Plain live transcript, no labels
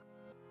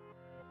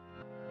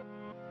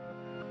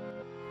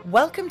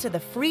Welcome to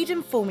the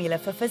Freedom Formula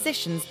for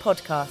Physicians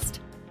podcast,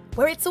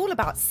 where it's all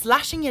about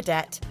slashing your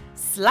debt,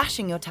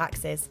 slashing your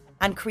taxes,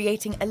 and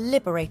creating a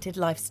liberated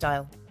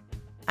lifestyle.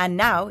 And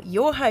now,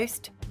 your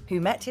host, who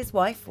met his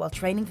wife while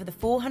training for the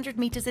 400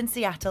 meters in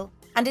Seattle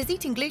and is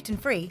eating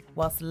gluten-free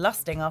whilst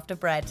lusting after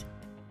bread,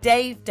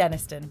 Dave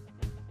Denniston.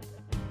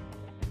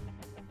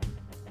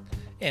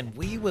 And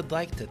we would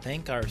like to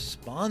thank our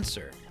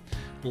sponsor,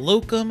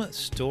 Locum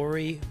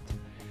Story.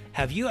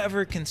 Have you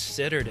ever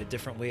considered a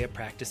different way of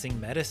practicing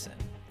medicine?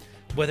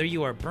 Whether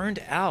you are burned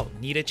out,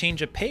 need a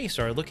change of pace,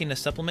 or are looking to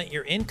supplement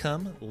your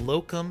income,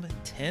 locum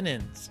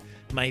tenens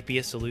might be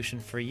a solution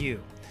for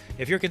you.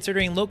 If you're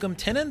considering locum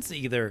tenens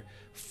either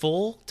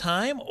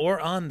full-time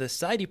or on the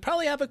side, you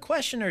probably have a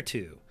question or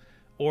two,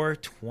 or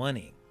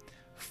 20.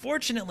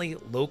 Fortunately,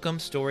 Locum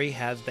Story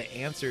has the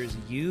answers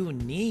you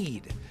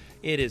need.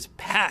 It is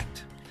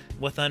packed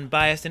with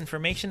unbiased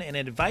information and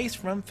advice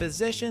from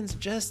physicians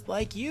just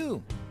like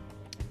you.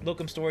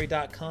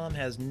 Locumstory.com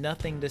has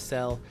nothing to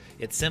sell.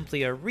 It's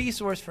simply a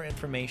resource for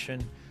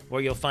information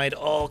where you'll find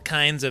all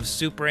kinds of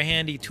super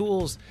handy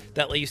tools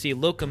that let you see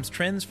locums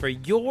trends for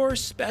your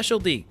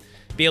specialty,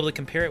 be able to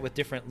compare it with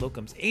different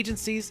locums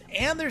agencies,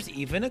 and there's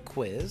even a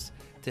quiz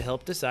to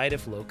help decide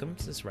if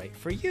locums is right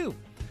for you.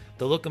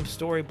 The Locum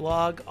Story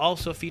blog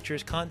also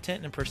features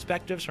content and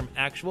perspectives from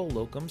actual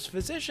locums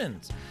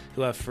physicians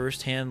who have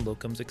firsthand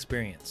locums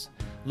experience.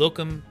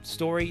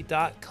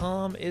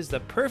 Locumstory.com is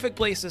the perfect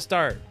place to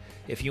start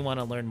if you want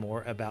to learn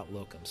more about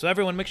locum. So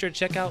everyone, make sure to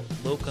check out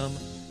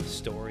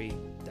locumstory.com.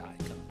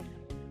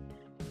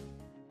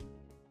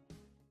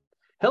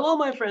 Hello,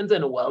 my friends,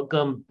 and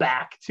welcome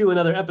back to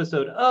another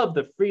episode of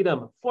the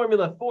Freedom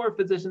Formula for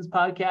Physicians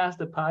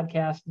podcast, a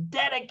podcast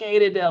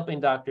dedicated to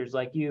helping doctors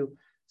like you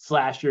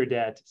slash your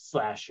debt,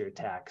 slash your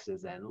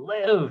taxes, and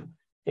live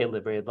a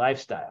liberated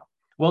lifestyle.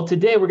 Well,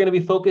 today we're going to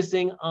be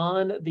focusing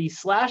on the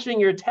slashing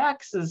your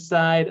taxes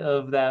side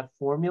of that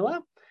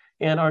formula.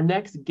 And our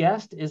next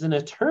guest is an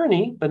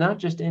attorney, but not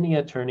just any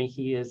attorney.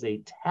 He is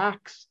a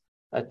tax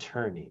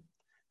attorney.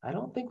 I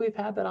don't think we've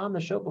had that on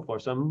the show before,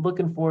 so I'm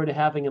looking forward to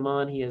having him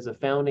on. He is a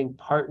founding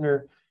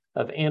partner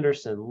of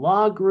Anderson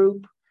Law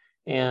Group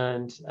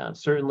and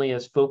certainly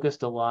has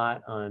focused a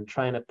lot on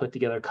trying to put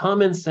together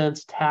common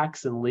sense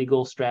tax and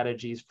legal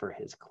strategies for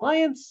his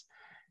clients.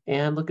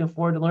 And looking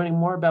forward to learning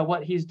more about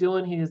what he's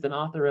doing. He is an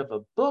author of a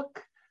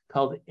book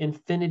called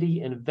Infinity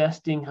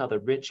Investing: How the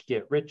Rich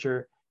Get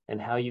Richer and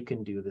How You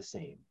Can Do the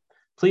Same.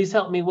 Please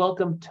help me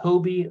welcome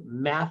Toby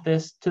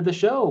Mathis to the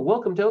show.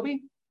 Welcome,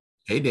 Toby.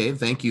 Hey, Dave.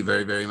 Thank you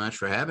very, very much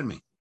for having me.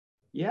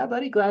 Yeah,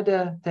 buddy. Glad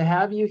to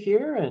have you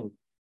here and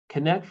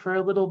connect for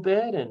a little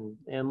bit and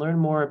learn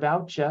more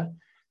about you.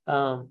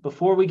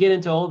 Before we get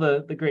into all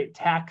the great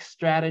tax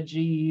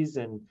strategies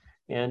and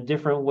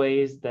different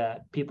ways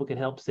that people can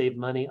help save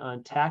money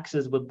on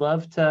taxes, would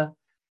love to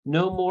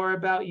know more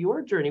about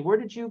your journey. Where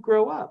did you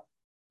grow up?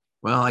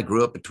 Well, I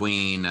grew up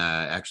between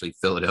actually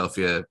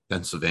Philadelphia,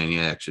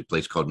 Pennsylvania, actually a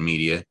place called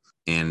Media,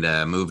 and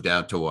moved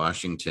out to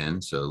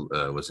Washington. So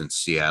was in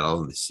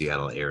Seattle, in the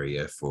Seattle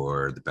area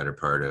for the better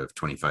part of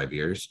 25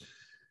 years.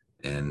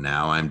 And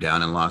now I'm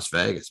down in Las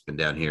Vegas. Been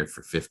down here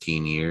for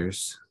 15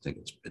 years. I think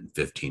it's been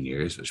 15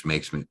 years, which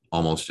makes me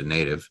almost a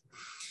native.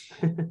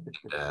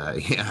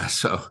 Yeah,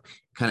 so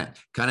kind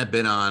of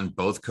been on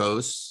both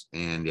coasts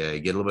and get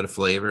a little bit of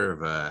flavor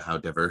of how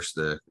diverse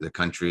the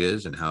country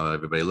is and how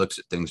everybody looks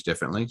at things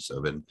differently. So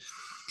I've been,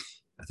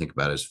 I think,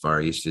 about as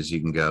far east as you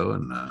can go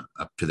and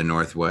up to the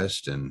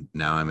Northwest. And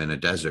now I'm in a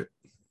desert.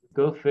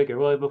 Go figure.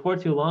 Well, before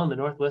too long, the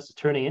Northwest is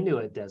turning into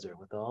a desert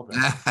with all the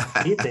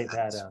heat they've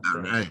had out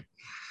there. Right.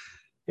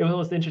 It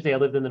was interesting. I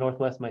lived in the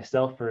Northwest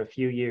myself for a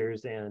few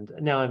years, and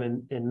now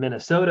I'm in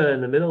Minnesota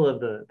in the middle of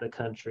the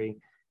country.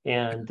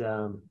 And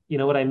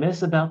what I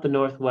miss about the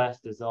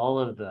Northwest is all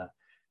of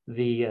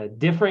the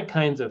different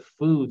kinds of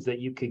foods that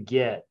you could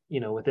get,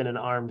 within an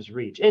arm's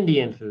reach.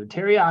 Indian food,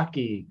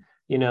 teriyaki,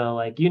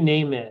 like you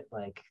name it,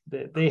 like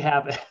they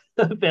have it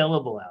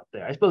available out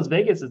there. I suppose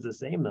Vegas is the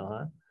same though,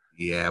 huh?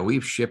 Yeah, we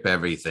ship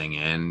everything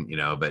in,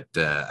 but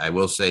I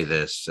will say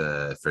this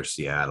for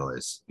Seattle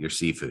is your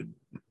seafood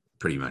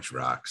pretty much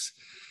rocks.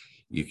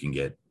 You can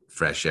get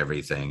fresh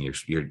everything.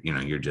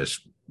 You're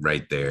just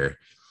right there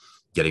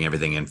getting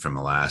everything in from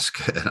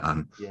Alaska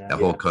on the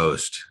whole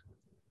coast.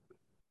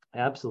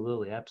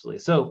 Absolutely.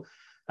 So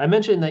I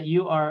mentioned that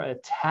you are a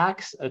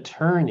tax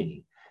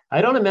attorney.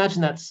 I don't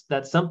imagine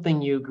that's something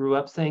you grew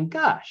up saying,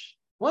 gosh,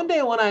 one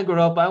day when I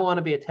grow up, I want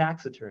to be a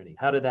tax attorney.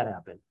 How did that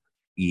happen?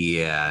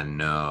 Yeah,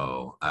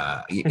 no.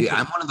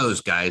 I'm one of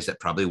those guys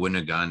that probably wouldn't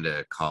have gone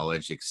to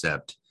college,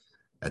 except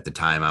at the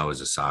time I was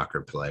a soccer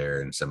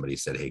player and somebody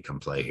said, hey, come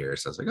play here.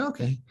 So I was like,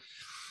 okay.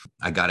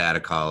 I got out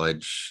of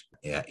college,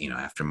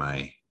 after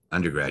my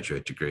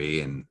undergraduate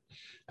degree, and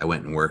I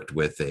went and worked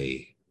with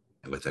a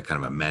kind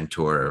of a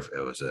mentor.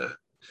 It was a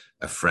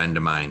friend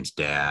of mine's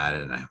dad,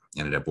 and I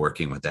ended up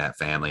working with that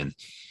family, and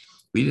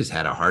we just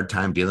had a hard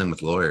time dealing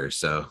with lawyers.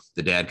 So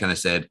the dad kind of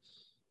said,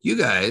 you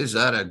guys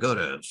ought to go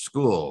to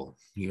school.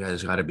 You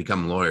guys ought to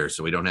become lawyers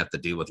so we don't have to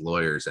deal with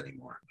lawyers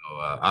anymore. So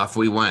off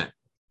we went.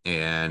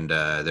 And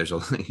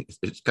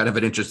it's kind of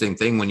an interesting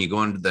thing when you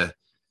go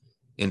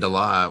into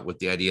law with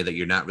the idea that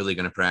you're not really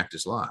going to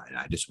practice law. And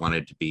I just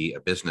wanted to be a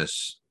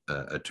business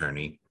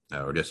attorney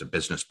or just a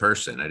business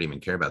person. I didn't even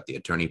care about the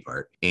attorney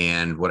part.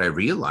 And what I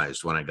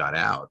realized when I got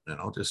out, and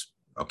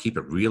I'll keep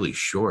it really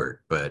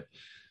short, but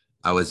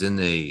I was in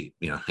the,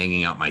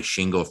 hanging out my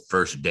shingle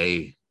first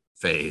day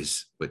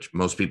phase, which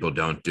most people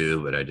don't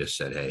do. But I just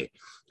said, hey,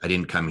 I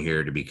didn't come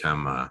here to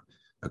become a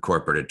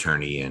corporate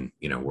attorney and,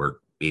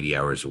 work 80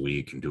 hours a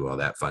week and do all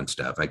that fun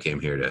stuff. I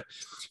came here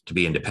to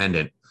be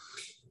independent.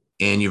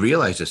 And you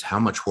realize just how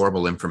much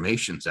horrible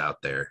information's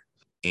out there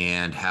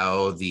and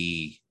how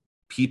the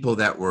people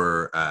that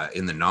were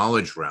in the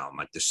knowledge realm,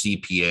 like the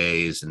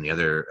CPAs and the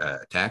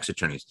other tax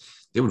attorneys,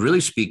 they would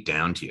really speak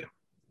down to you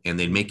and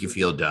they'd make you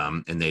feel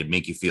dumb and they'd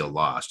make you feel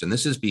lost. And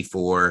this is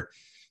before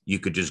you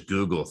could just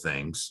Google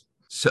things.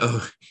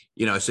 So,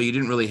 so you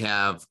didn't really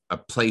have a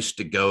place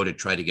to go to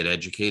try to get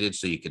educated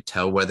so you could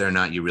tell whether or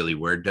not you really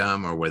were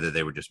dumb or whether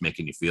they were just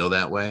making you feel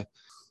that way.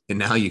 And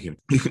now you can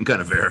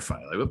kind of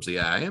verify, like, whoops,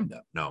 yeah, I am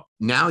dumb. No,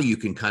 now you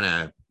can kind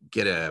of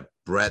get a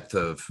breadth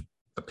of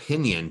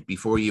opinion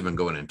before you even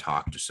go in and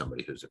talk to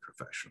somebody who's a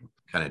professional,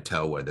 kind of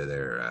tell whether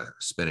they're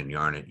spinning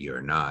yarn at you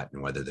or not,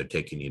 and whether they're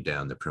taking you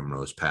down the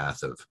primrose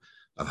path of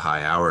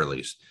high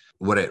hourlies.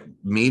 What it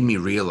made me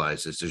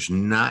realize is there's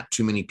not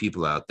too many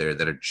people out there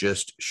that are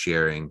just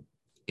sharing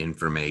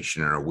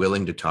information and are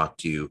willing to talk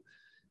to you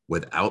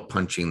without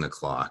punching the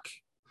clock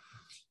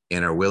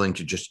and are willing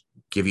to just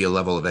give you a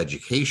level of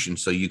education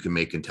so you can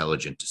make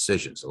intelligent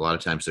decisions. A lot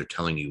of times they're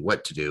telling you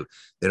what to do.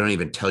 They don't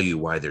even tell you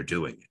why they're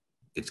doing it.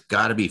 It's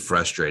got to be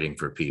frustrating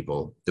for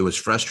people. It was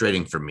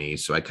frustrating for me.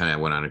 So I kind of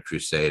went on a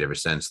crusade ever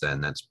since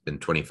then. That's been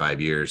 25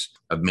 years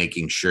of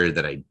making sure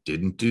that I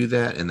didn't do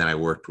that. And then I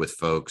worked with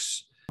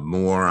folks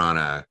more on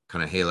a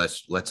kind of, hey,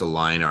 let's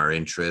align our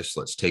interests.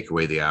 Let's take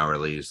away the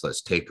hourlies.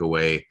 Let's take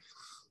away,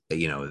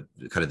 kind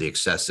of the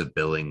excessive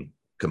billing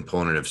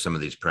component of some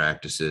of these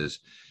practices.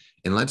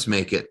 And let's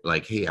make it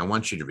like, hey, I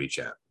want you to reach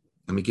out.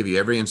 Let me give you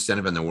every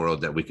incentive in the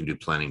world that we can do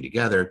planning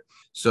together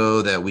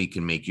so that we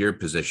can make your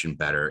position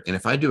better. And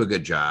if I do a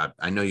good job,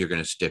 I know you're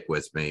going to stick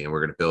with me and we're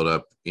going to build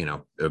up,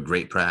 a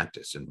great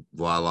practice. And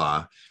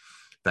voila,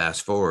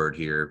 fast forward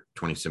here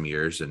 20 some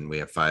years and we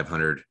have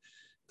 500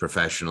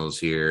 professionals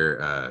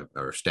here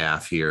or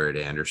staff here at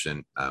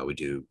Anderson. We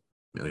do,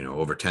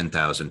 over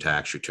 10,000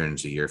 tax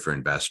returns a year for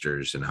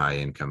investors and high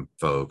income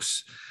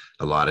folks,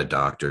 a lot of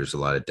doctors, a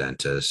lot of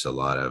dentists, a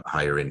lot of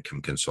higher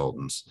income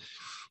consultants.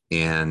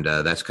 And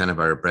that's kind of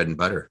our bread and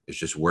butter. It's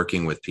just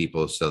working with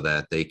people so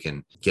that they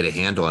can get a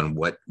handle on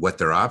what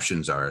their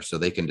options are so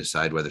they can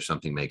decide whether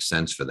something makes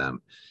sense for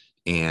them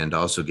and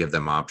also give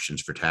them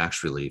options for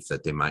tax relief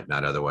that they might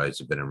not otherwise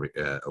have been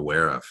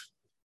aware of.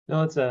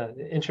 No, it's a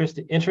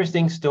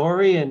interesting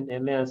story. And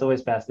man, it's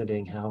always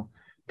fascinating how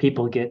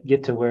people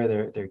get to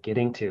where they're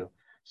getting to.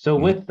 So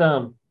with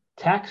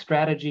tax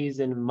strategies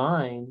in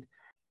mind,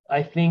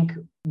 I think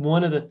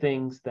one of the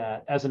things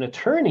that as an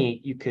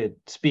attorney you could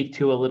speak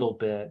to a little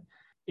bit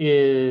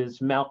is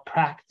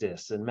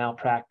malpractice and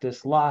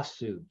malpractice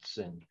lawsuits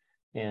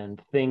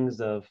and things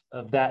of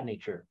that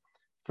nature.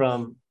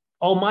 From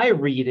all my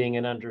reading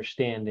and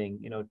understanding,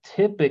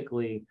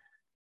 typically,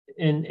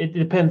 and it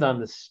depends on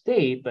the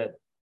state, but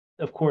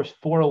of course,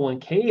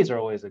 401ks are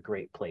always a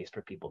great place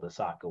for people to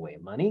sock away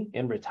money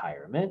in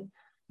retirement.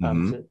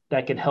 So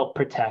that can help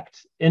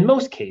protect, in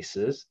most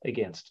cases,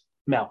 against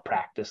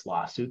malpractice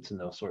lawsuits and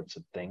those sorts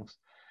of things.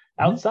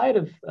 Outside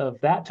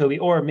of that, Toby,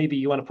 or maybe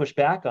you want to push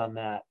back on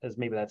that as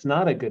maybe that's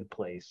not a good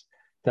place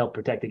to help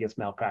protect against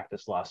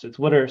malpractice lawsuits.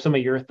 What are some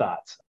of your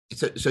thoughts?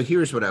 So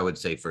here's what I would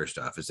say first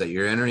off is that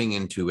you're entering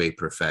into a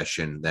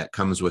profession that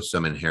comes with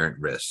some inherent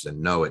risks.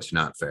 And no, it's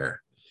not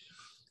fair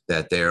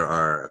that there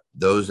are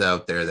those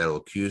out there that will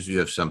accuse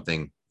you of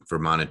something for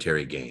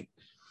monetary gain.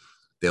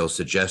 They'll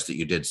suggest that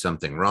you did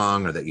something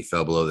wrong or that you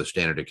fell below the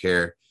standard of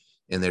care.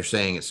 And they're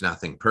saying it's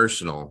nothing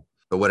personal.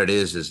 But what it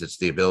is it's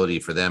the ability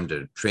for them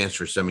to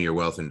transfer some of your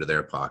wealth into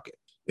their pocket.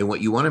 And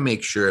what you want to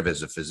make sure of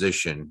as a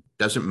physician,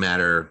 doesn't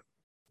matter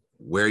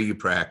where you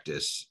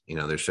practice,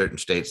 there's certain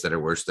states that are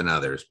worse than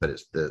others, but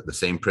it's the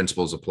same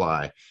principles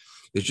apply,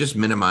 is just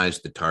minimize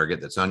the target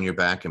that's on your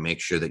back and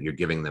make sure that you're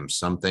giving them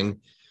something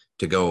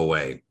to go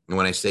away. And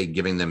when I say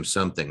giving them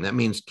something, that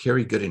means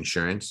carry good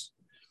insurance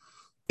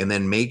and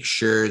then make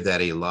sure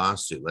that a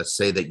lawsuit, let's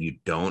say that you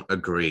don't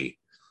agree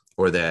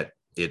or that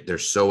they're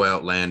so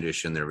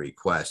outlandish in their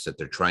requests that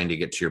they're trying to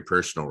get to your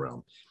personal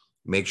realm.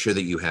 Make sure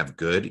that you have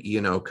good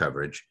E&O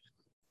coverage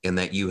and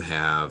that you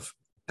have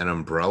an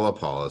umbrella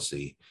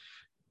policy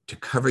to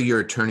cover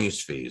your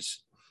attorney's fees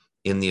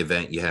in the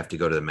event you have to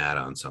go to the mat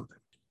on something.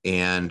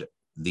 And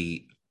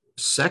the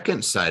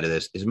second side of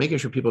this is making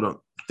sure people don't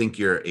think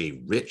you're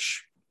a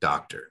rich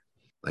doctor.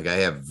 Like I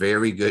have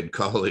very good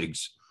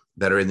colleagues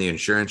that are in the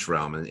insurance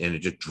realm and it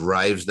just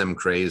drives them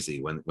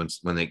crazy when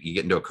you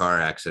get into a car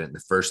accident. The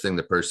first thing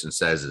the person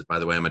says is, by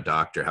the way, I'm a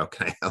doctor. How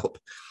can I help?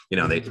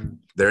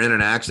 They're in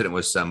an accident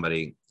with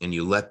somebody and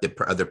you let the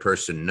other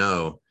person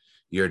know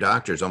Your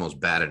doctor is almost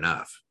bad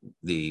enough.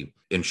 The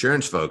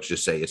insurance folks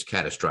just say it's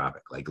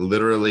catastrophic. Like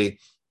literally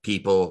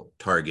people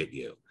target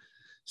you.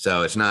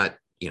 So it's not,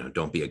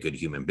 don't be a good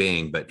human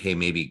being, but hey,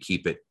 maybe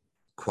keep it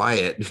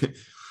quiet.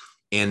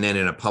 And then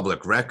in a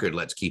public record,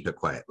 let's keep it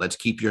quiet. Let's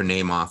keep your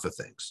name off of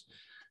things.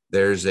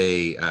 There's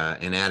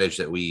an adage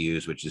that we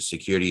use, which is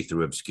security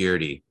through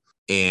obscurity.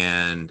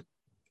 And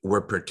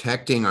we're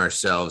protecting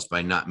ourselves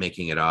by not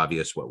making it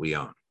obvious what we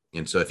own.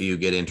 And so if you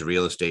get into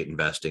real estate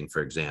investing,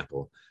 for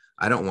example,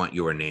 I don't want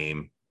your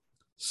name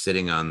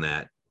sitting on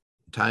that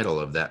title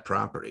of that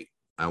property.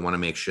 I want to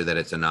make sure that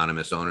it's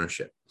anonymous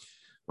ownership. I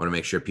want to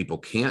make sure people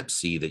can't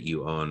see that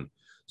you own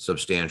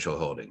substantial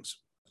holdings.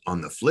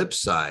 On the flip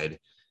side,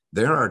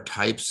 there are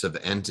types of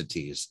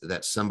entities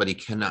that somebody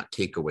cannot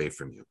take away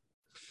from you.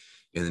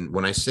 And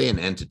when I say an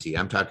entity,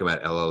 I'm talking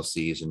about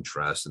LLCs and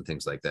trusts and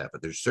things like that.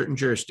 But there's certain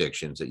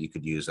jurisdictions that you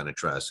could use on a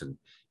trust in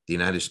the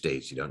United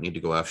States. You don't need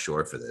to go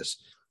offshore for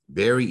this.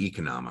 Very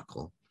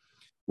economical,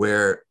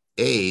 where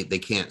A, they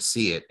can't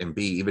see it, and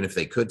B, even if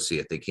they could see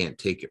it, they can't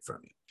take it from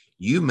you.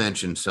 You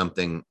mentioned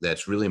something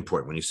that's really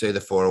important. When you say the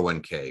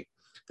 401k,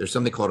 there's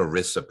something called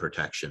ERISA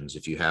protections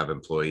if you have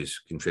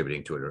employees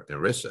contributing to an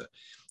ERISA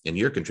and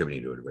you're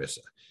contributing to an ERISA.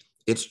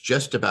 It's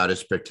just about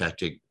as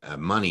protecting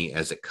money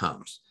as it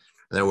comes.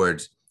 In other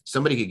words,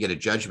 somebody could get a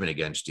judgment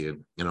against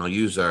you, and I'll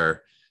use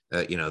our,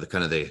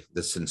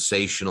 the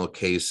sensational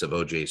case of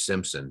O.J.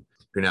 Simpson.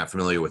 If you're not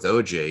familiar with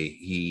O.J.,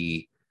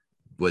 he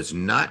was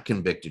not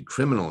convicted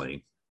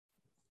criminally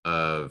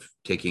of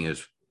taking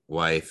his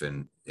wife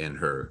and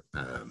her,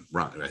 I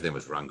think it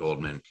was Ron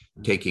Goldman,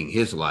 taking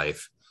his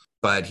life,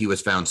 but he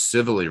was found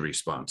civilly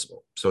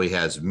responsible. So he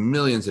has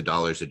millions of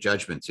dollars of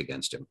judgments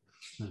against him.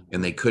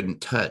 And they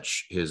couldn't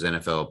touch his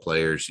NFL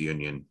Players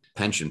Union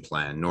pension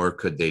plan, nor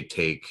could they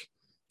take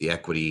the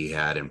equity he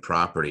had in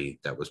property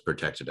that was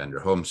protected under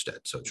Homestead.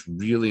 So it's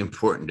really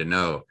important to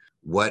know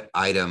what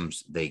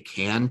items they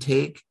can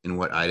take and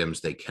what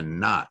items they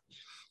cannot.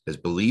 Because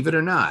believe it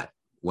or not,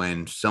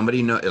 when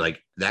somebody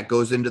that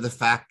goes into the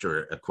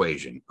factor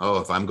equation.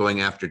 Oh, if I'm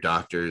going after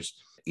doctors,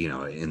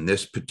 in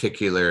this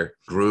particular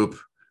group,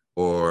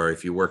 or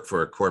if you work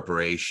for a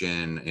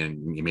corporation and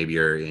maybe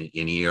you're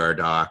an ER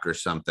doc or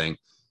something,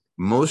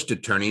 most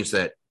attorneys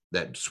that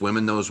swim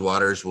in those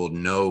waters will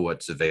know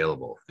what's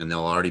available, and they'll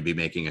already be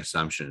making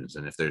assumptions.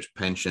 And if there's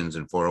pensions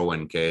and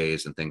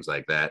 401ks and things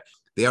like that,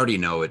 they already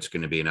know it's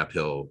going to be an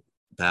uphill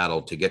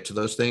battle to get to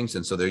those things.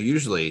 And so they're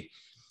usually,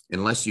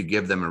 unless you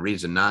give them a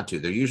reason not to,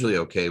 they're usually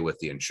okay with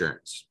the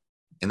insurance.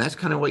 And that's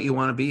kind of what you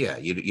want to be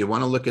at. You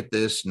want to look at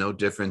this no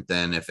different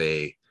than if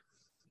a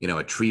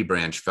tree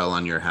branch fell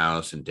on your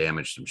house and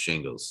damaged some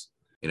shingles.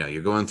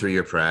 You're going through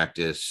your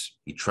practice.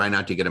 You try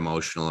not to get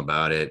emotional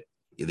about it.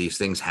 These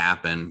things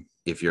happen.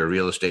 If you're a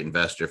real estate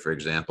investor, for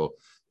example,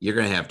 you're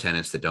going to have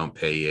tenants that don't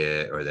pay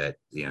you, or that,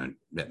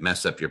 that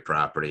mess up your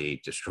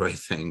property, destroy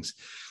things.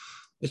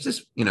 It's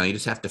just, you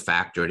just have to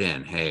factor it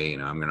in. Hey,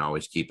 I'm going to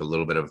always keep a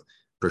little bit of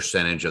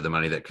percentage of the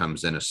money that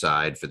comes in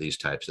aside for these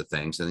types of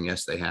things. And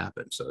yes, they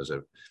happen. So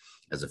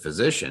as a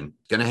physician,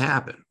 it's going to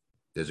happen.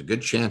 There's a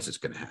good chance it's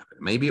going to happen.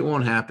 Maybe it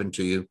won't happen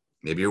to you.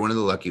 Maybe you're one of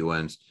the lucky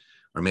ones,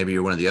 or maybe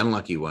you're one of the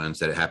unlucky ones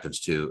that it happens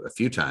to a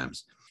few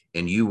times.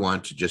 And you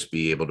want to just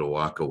be able to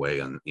walk away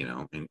on,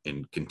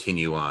 and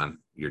continue on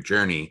your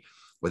journey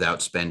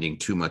without spending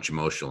too much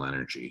emotional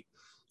energy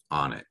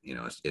on it.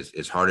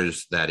 As hard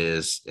as that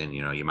is. And,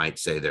 you might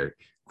say they're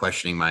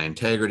questioning my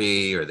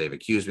integrity, or they've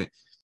accused me.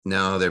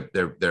 No,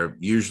 they're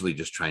usually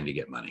just trying to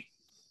get money.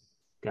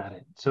 Got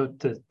it. So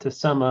to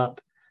sum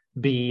up,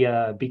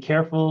 be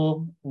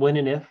careful when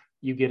and if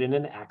you get in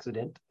an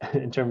accident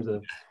in terms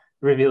of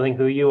revealing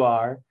who you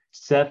are.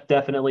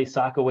 Definitely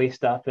sock away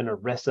stuff in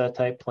ERISA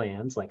type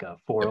plans, like a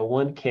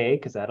 401k,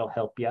 because that'll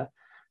help you.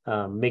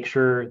 Make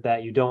sure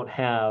that you don't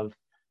have,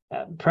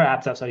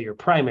 perhaps outside of your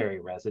primary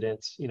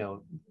residence,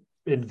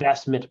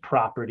 investment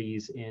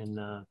properties in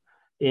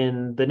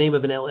the name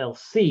of an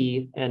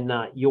LLC and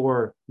not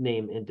your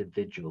name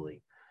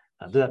individually.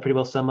 Does that pretty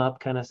well sum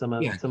up some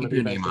of the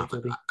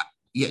advice?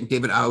 Yeah,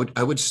 David,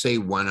 I would say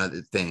one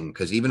other thing,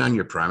 because even on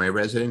your primary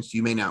residence,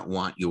 you may not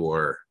want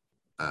your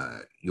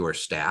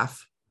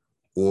staff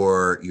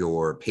or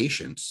your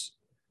patients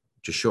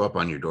to show up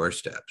on your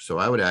doorstep. So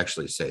I would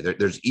actually say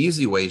there's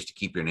easy ways to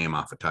keep your name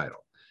off a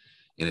title.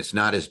 And it's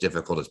not as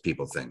difficult as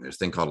people think. There's a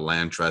thing called a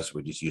land trust,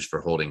 which is used for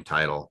holding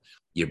title.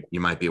 You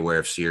might be aware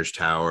of Sears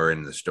Tower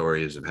and the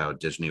stories of how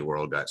Disney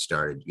World got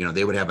started.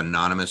 They would have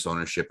anonymous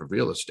ownership of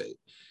real estate,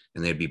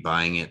 and they'd be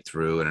buying it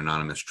through an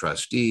anonymous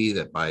trustee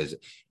that buys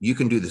it. You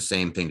can do the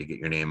same thing to get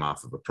your name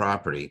off of a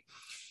property.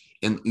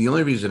 And the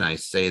only reason I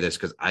say this,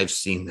 because I've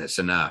seen this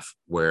enough,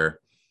 where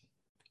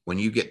when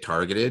you get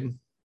targeted, and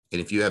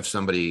if you have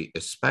somebody,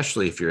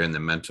 especially if you're in the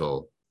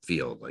mental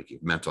field, like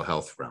mental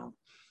health realm,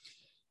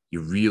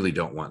 you really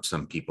don't want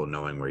some people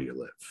knowing where you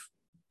live.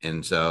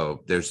 And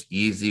so there's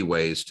easy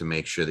ways to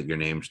make sure that your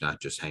name's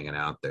not just hanging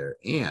out there.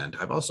 And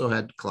I've also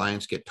had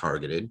clients get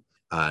targeted,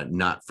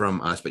 not from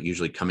us, but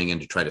usually coming in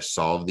to try to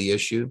solve the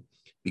issue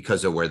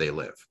because of where they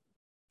live.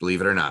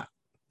 Believe it or not,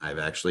 I've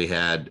actually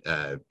had,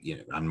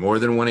 on more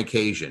than one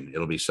occasion,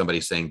 it'll be somebody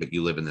saying, but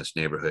you live in this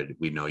neighborhood.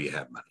 We know you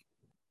have money.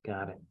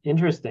 Got it.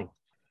 Interesting.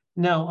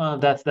 No,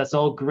 that's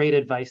all great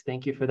advice.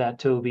 Thank you for that,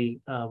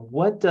 Toby.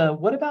 What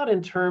about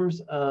in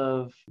terms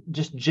of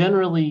just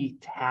generally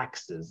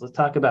taxes? Let's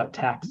talk about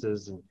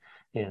taxes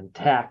and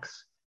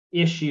tax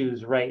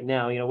issues right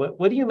now.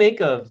 What do you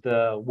make of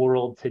the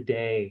world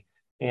today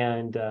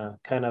and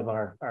kind of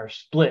our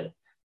split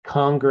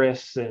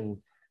Congress? And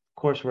of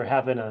course, we're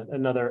having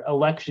another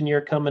election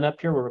year coming up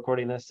here. We're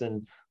recording this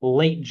in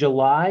late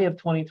July of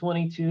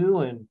 2022,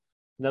 and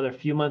another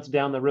few months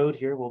down the road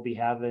here, we'll be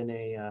having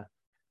a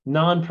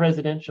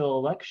non-presidential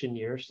election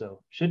year,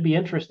 so should be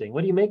interesting.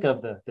 What do you make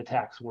of the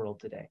tax world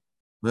today?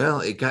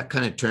 Well, it got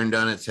kind of turned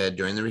on its head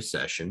during the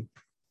recession.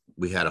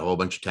 We had a whole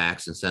bunch of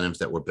tax incentives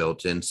that were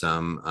built in,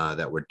 some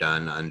that were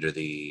done under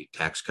the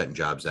Tax Cut and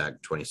Jobs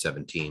Act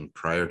 2017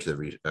 prior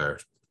to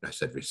I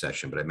said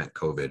recession, but I meant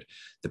COVID,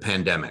 the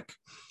pandemic.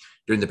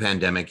 During the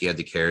pandemic, you had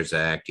the CARES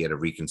Act, you had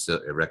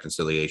a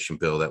reconciliation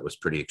bill that was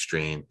pretty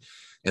extreme.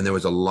 And there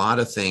was a lot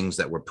of things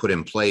that were put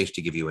in place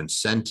to give you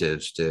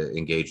incentives to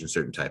engage in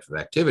certain type of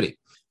activity.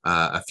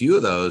 A few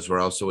of those were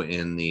also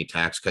in the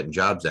Tax Cut and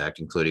Jobs Act,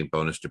 including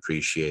bonus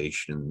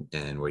depreciation,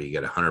 and where you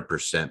get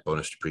 100%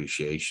 bonus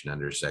depreciation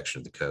under a section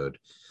of the code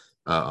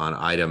on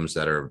items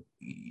that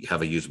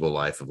have a usable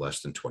life of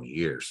less than 20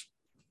 years.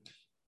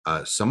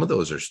 Some of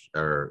those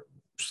are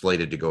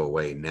slated to go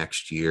away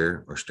next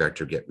year or start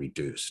to get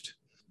reduced.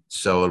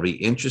 So it'll be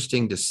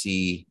interesting to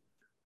see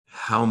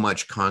how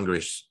much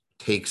Congress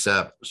takes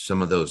up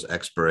some of those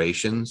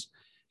expirations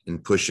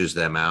and pushes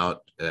them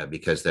out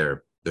because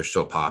they're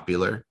so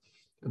popular.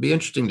 It'll be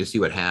interesting to see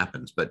what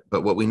happens. But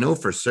what we know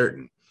for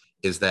certain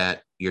is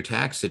that your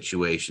tax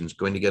situation is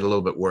going to get a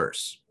little bit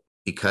worse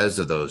because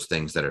of those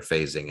things that are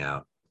phasing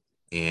out,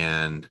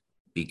 and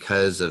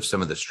because of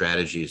some of the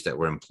strategies that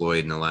were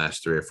employed in the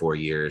last 3 or 4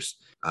 years.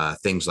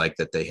 Things like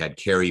that they had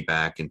carry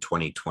back in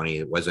 2020,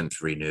 it wasn't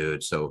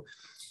renewed. So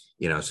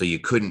you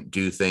couldn't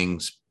do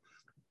things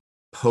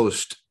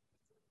post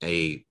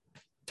a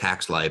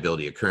tax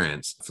liability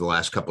occurrence for the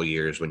last couple of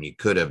years when you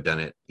could have done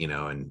it,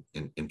 in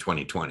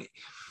 2020,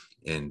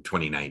 in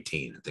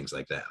 2019, and things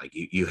like that. Like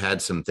you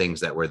had some things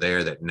that were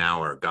there that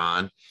now are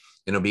gone,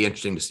 and it'll be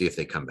interesting to see if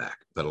they come back.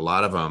 But a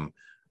lot of them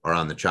are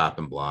on the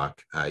chopping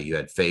block. You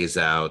had phase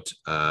out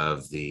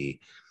of the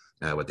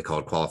what they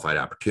call qualified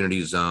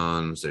opportunity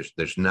zones.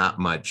 There's not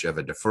much of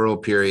a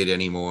deferral period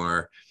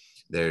anymore.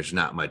 There's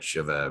not much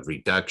of a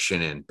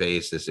reduction in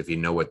basis. If you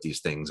know what these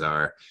things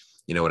are,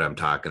 you know what I'm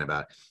talking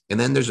about. And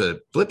then there's a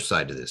flip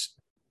side to this.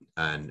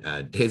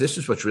 And Dave, this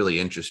is what's really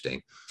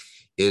interesting,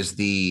 is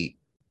the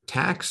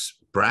tax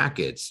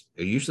brackets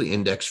are usually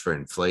indexed for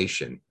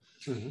inflation.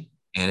 Mm-hmm.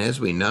 And as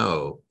we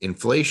know,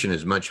 inflation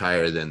is much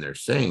higher than they're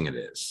saying it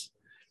is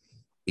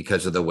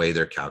because of the way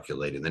they're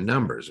calculating the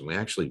numbers. And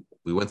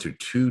we went through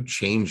 2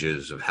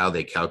 changes of how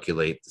they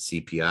calculate the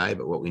CPI.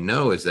 But what we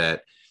know is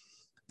that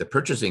the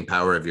purchasing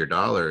power of your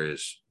dollar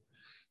is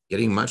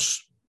getting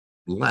much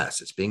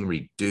less. It's being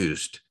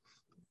reduced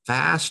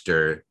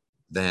faster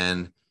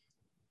than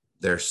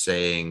they're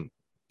saying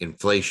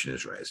inflation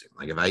is rising.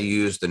 Like if I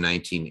use the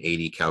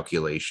 1980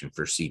 calculation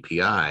for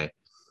CPI,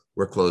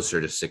 we're closer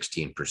to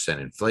 16%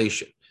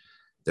 inflation.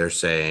 They're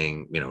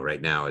saying,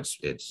 right now it's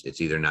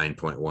either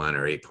 9.1 or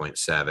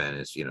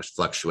 8.7. It's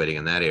fluctuating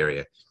in that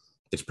area.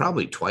 It's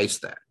probably twice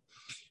that.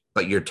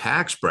 But your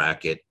tax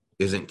bracket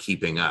isn't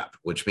keeping up,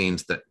 which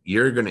means that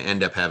you're going to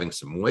end up having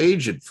some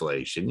wage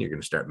inflation. You're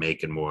going to start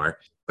making more,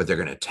 but they're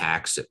going to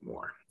tax it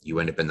more. You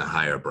end up in the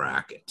higher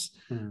brackets.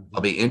 Mm-hmm.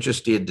 I'll be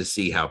interested to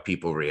see how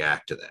people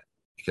react to that,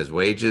 because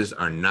wages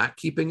are not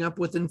keeping up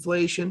with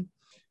inflation,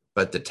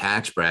 but the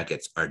tax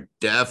brackets are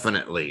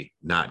definitely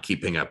not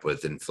keeping up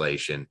with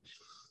inflation,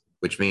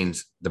 which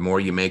means the more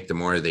you make, the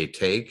more they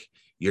take.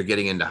 You're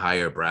getting into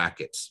higher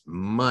brackets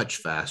much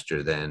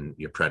faster than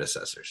your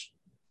predecessors.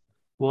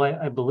 Well,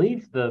 I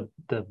believe the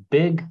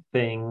big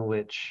thing,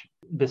 which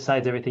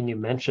besides everything you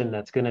mentioned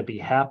that's going to be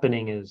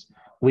happening, is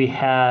we're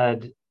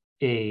going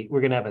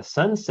to have a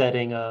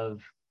sunsetting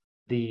of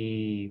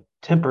the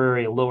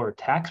temporary lower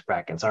tax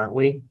brackets, aren't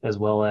we? As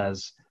well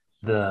as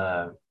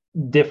the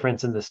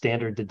difference in the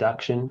standard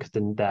deduction, because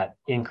then that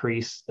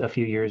increased a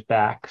few years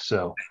back.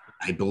 So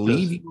I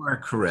believe you are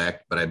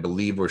correct, but I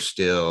believe we're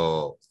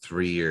still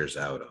 3 years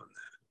out on that.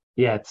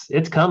 Yeah,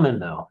 it's coming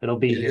though. It'll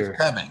be here.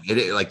 It's coming.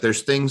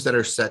 There's things that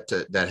are set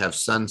that have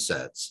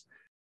sunsets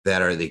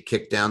they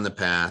kick down the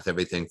path,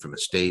 everything from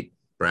estate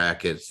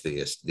brackets,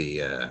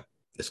 the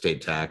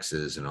estate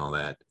taxes and all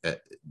that.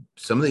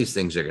 Some of these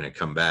things are going to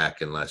come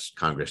back unless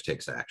Congress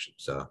takes action.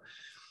 So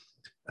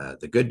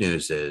the good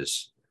news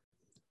is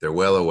they're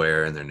well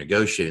aware and they're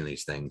negotiating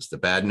these things. The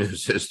bad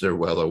news is they're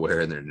well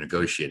aware and they're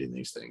negotiating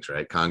these things,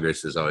 right?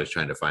 Congress is always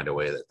trying to find a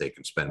way that they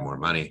can spend more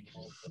money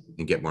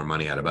and get more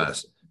money out of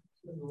us.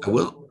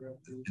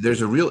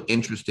 There's a real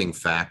interesting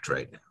fact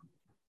right now,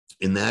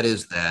 and that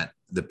is that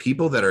the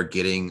people that are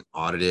getting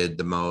audited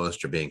the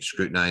most or being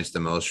scrutinized the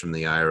most from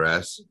the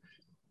IRS,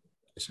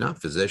 it's not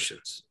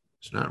physicians,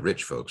 it's not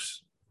rich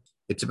folks,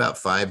 it's about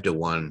 5 to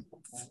 1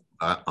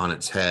 on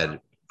its head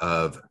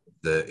of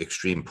the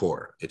extreme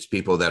poor. It's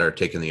people that are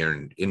taking the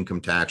earned income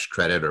tax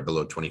credit or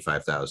below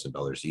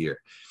 $25,000 a year.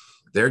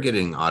 They're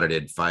getting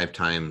audited 5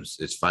 times.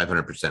 It's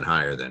 500%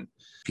 higher than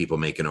people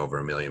making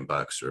over $1 million,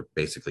 or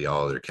basically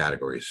all other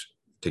categories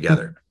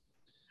together.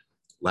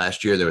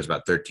 Last year, there was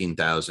about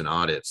 13,000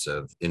 audits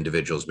of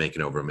individuals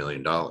making over $1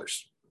 million.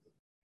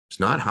 It's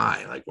not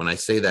high. Like when I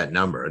say that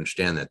number,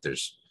 understand that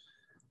there's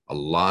a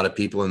lot of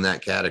people in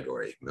that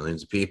category,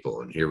 millions of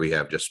people. And here we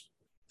have just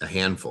a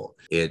handful.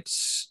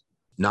 It's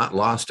not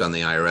lost on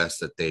the IRS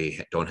that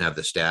they don't have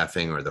the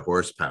staffing or the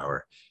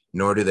horsepower,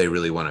 nor do they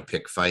really want to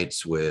pick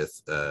fights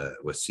with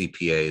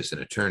CPAs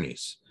and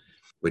attorneys,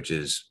 which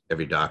is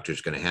every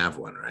doctor's going to have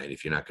one, right?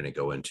 If you're not going to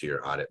go into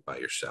your audit by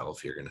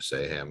yourself, you're going to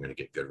say, hey, I'm going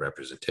to get good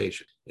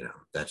representation.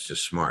 That's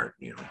just smart.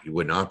 You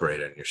wouldn't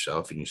operate on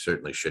yourself, and you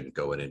certainly shouldn't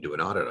go in and do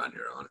an audit on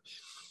your own.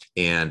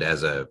 And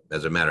as a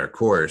matter of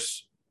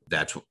course,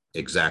 that's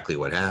exactly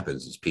what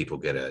happens is people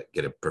get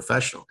a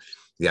professional.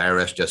 The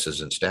IRS just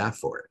isn't staffed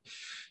for it.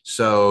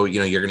 So,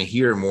 you're going to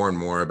hear more and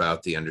more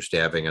about the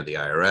understaffing of the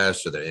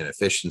IRS or the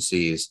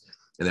inefficiencies,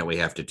 and that we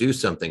have to do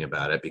something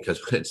about it,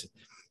 because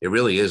it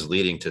really is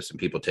leading to some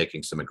people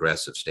taking some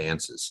aggressive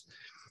stances.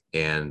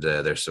 And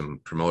there's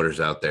some promoters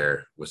out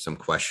there with some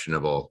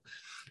questionable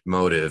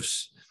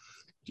motives.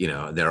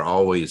 They're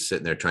always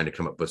sitting there trying to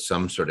come up with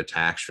some sort of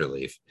tax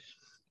relief.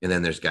 And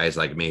then there's guys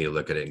like me who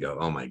look at it and go,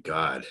 oh my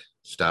God,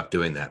 stop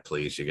doing that,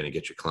 please. You're going to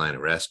get your client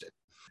arrested.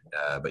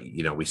 But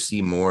we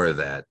see more of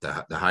that.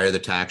 The higher the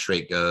tax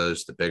rate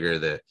goes, the bigger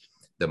the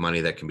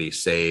money that can be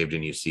saved.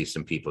 And you see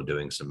some people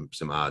doing some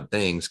odd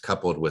things,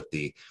 coupled with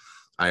the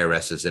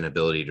IRS's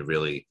inability to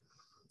really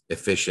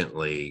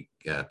efficiently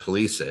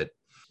police it.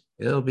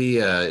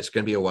 It's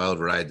going to be a wild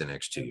ride the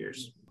next 2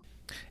 years.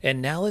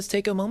 And now let's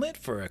take a moment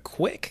for a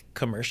quick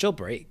commercial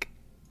break.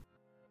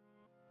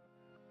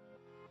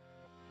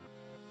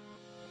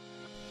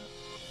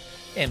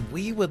 And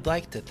we would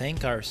like to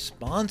thank our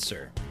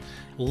sponsor,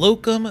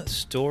 Locum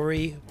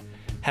Story.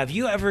 Have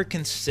you ever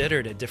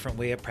considered a different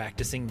way of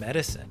practicing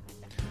medicine?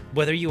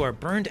 Whether you are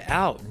burned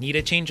out, need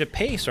a change of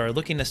pace, or are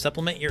looking to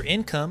supplement your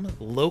income,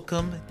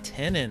 locum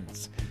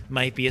tenens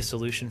might be a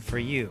solution for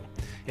you.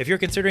 If you're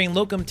considering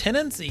locum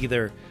tenens,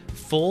 either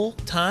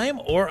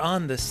full-time or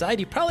on the side,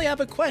 you probably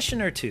have a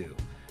question or two,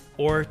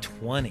 or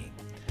 20.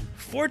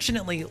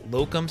 Fortunately,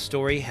 Locum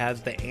Story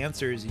has the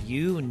answers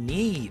you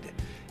need.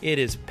 It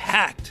is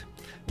packed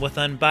with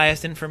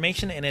unbiased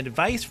information and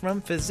advice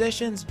from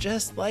physicians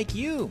just like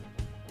you.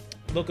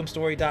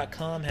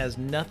 Locumstory.com has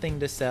nothing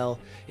to sell.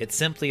 It's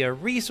simply a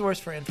resource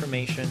for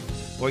information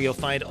where you'll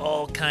find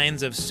all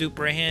kinds of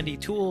super handy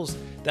tools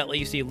that let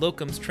you see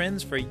locums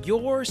trends for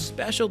your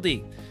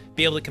specialty,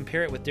 be able to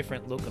compare it with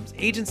different locums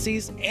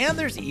agencies, and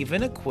there's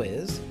even a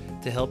quiz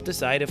to help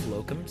decide if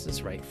locums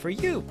is right for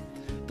you.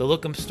 The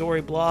Locum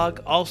Story blog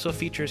also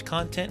features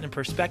content and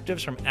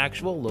perspectives from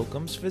actual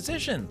locums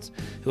physicians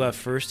who have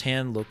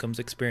firsthand locums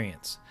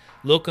experience.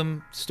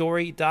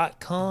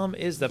 Locumstory.com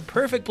is the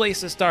perfect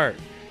place to start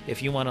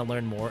if you want to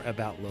learn more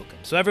about locum.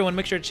 So everyone,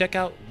 make sure to check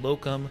out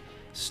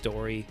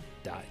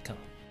locumstory.com.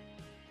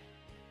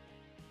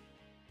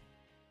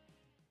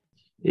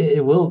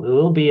 It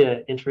will be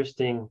an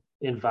interesting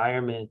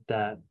environment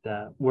that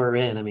we're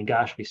in. I mean,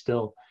 gosh, we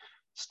still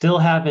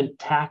haven't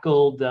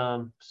tackled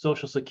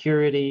Social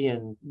Security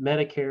and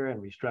Medicare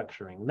and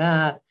restructuring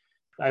that.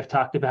 I've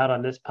talked about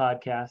on this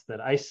podcast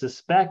that I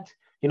suspect,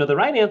 the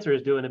right answer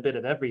is doing a bit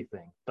of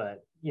everything,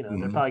 but,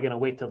 they're probably going to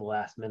wait till the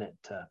last minute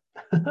to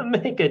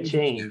make a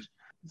change.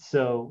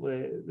 So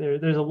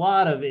there's a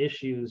lot of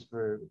issues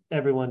for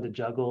everyone to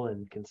juggle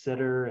and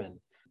consider.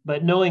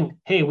 But knowing,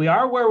 hey, we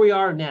are where we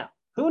are now.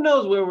 Who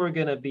knows where we're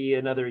going to be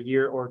another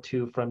year or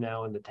two from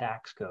now in the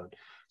tax code?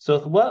 So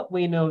with what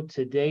we know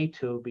today,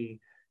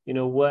 Toby,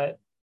 what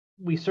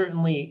we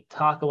certainly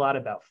talk a lot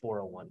about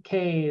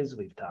 401ks.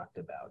 We've talked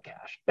about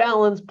cash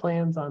balance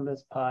plans on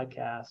this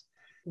podcast.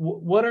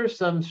 What are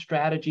some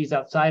strategies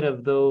outside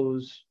of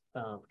those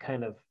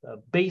kind of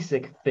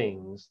basic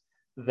things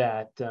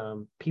that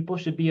people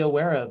should be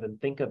aware of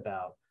and think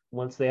about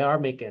once they are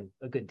making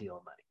a good deal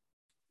of money?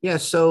 Yeah,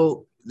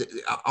 so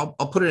I'll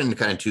put it into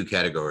kind of two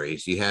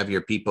categories. You have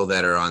your people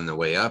that are on the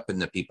way up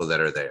and the people that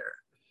are there,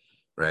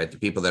 right? The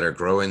people that are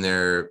growing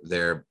their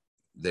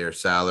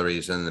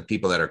salaries, and the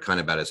people that are kind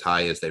of about as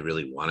high as they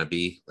really want to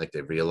be. Like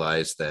they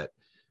realize that,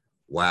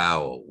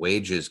 wow,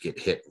 wages get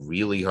hit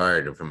really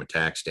hard from a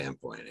tax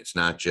standpoint. It's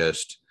not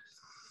just,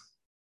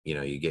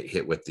 you get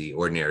hit with the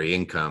ordinary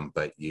income,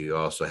 but you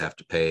also have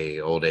to pay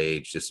old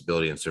age,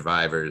 disability and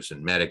survivors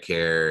and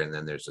Medicare. And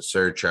then there's a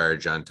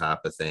surcharge on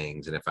top of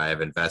things. And if I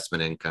have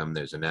investment income,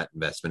 there's a net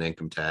investment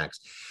income tax.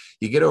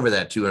 You get over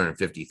that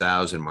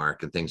 250,000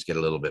 mark and things get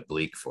a little bit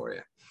bleak for you.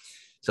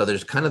 So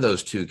there's kind of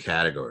those two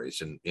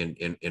categories. And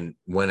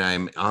when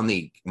I'm on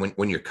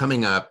when you're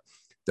coming up,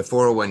 the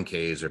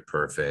 401ks are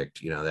perfect.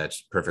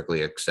 That's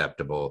perfectly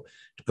acceptable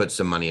to put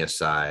some money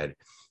aside.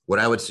 What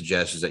I would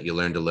suggest is that you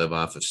learn to live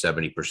off of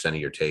 70% of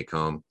your take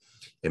home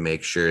and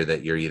make sure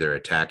that you're either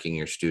attacking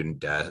your student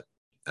debt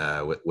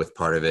with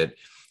part of it.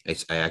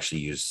 I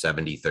actually use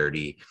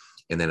 70-30.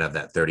 And then of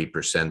that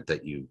 30%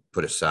 that you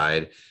put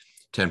aside,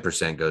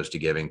 10% goes to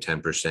giving,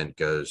 10%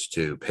 goes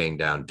to paying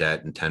down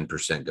debt, and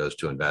 10% goes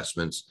to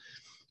investments.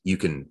 You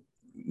can,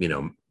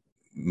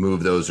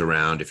 move those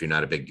around if you're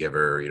not a big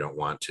giver or you don't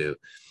want to.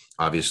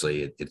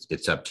 Obviously,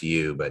 it's up to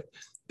you. But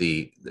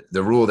the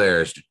rule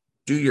there is to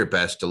do your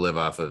best to live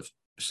off of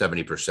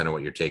 70% of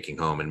what you're taking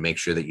home and make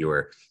sure that you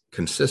are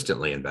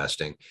consistently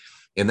investing.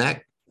 And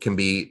that can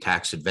be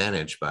tax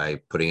advantage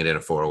by putting it in a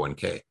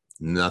 401k.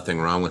 Nothing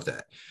wrong with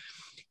that.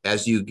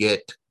 As you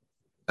get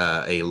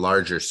a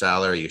larger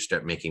salary, you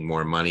start making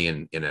more money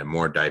in a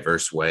more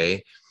diverse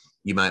way.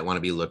 You might want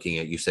to be looking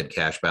at, you said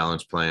cash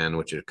balance plan,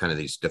 which are kind of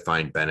these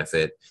defined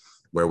benefit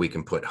where we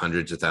can put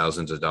hundreds of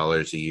thousands of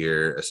dollars a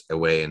year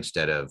away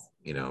instead of,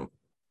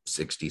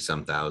 60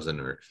 some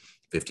thousand or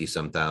 50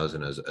 some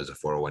thousand as a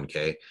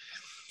 401k.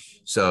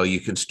 So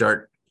you can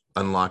start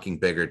unlocking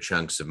bigger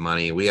chunks of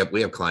money. We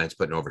have clients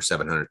putting over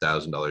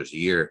 $700,000 a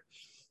year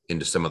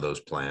into some of those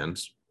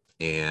plans.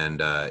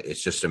 And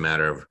it's just a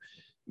matter of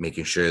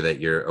making sure that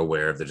you're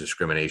aware of the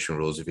discrimination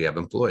rules if you have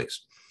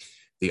employees.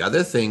 The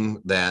other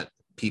thing that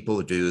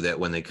people do that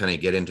when they kind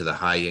of get into the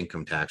high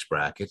income tax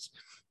brackets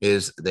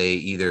is they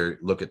either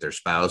look at their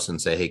spouse and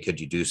say, hey,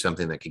 could you do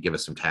something that could give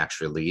us some tax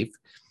relief,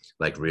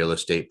 like real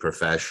estate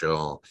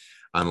professional,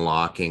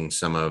 unlocking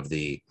some of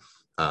the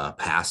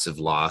passive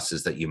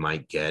losses that you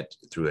might get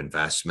through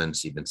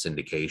investments, even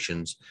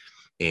syndications,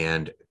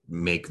 and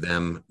make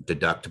them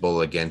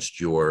deductible against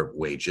your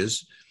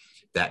wages.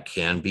 That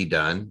can be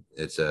done.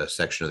 It's a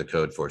section of the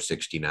code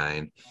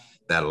 469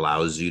 that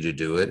allows you to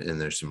do it. And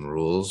there's some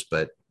rules,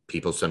 but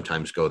people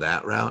sometimes go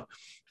that route.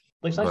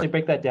 Let's actually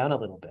break that down a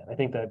little bit. I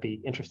think that'd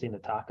be interesting to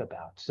talk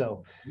about.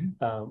 So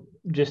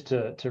just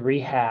to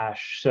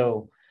rehash,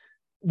 so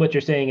what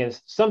you're saying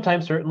is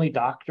sometimes certainly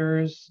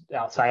doctors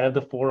outside of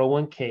the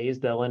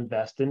 401ks, they'll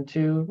invest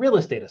into real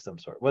estate of some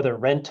sort, whether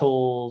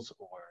rentals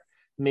or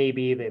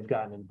maybe they've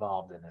gotten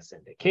involved in a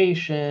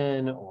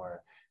syndication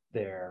or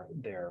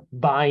they're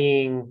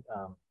buying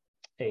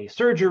a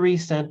surgery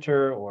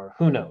center or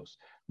who knows,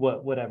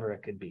 whatever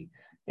it could be.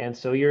 And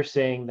so you're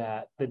saying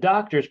that the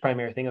doctor's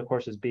primary thing, of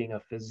course, is being a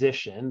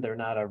physician. They're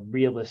not a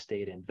real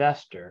estate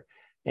investor.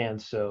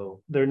 And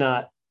so they're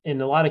not,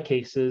 in a lot of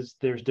cases,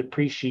 there's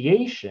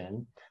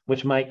depreciation,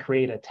 which might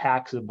create a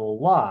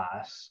taxable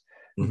loss,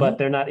 but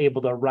they're not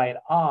able to write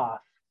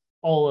off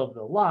all of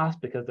the loss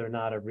because they're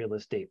not a real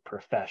estate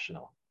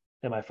professional.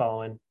 Am I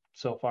following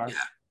so far?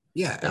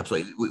 Yeah,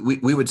 absolutely.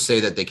 We would say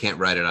that they can't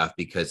write it off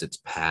because it's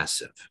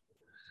passive.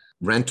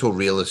 Rental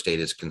real estate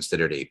is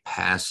considered a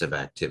passive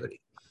activity.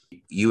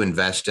 You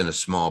invest in a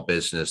small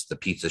business, the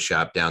pizza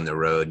shop down the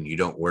road, and you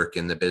don't work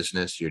in the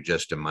business, you're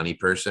just a money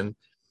person,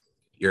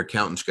 your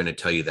accountant's going to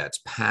tell you that's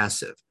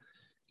passive.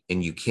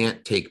 And you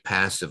can't take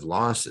passive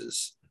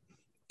losses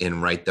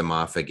and write them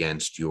off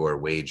against your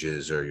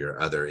wages or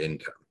your other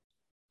income.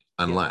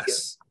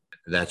 Unless,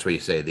 that's where you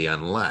say the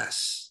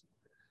unless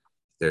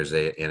there's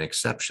an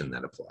exception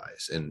that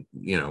applies. And,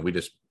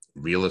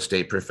 real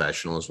estate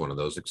professional is one of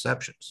those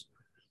exceptions.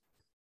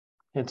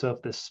 And so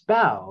if the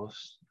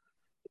spouse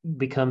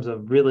becomes a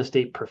real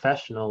estate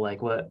professional,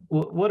 like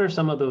what are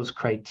some of those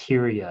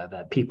criteria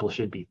that people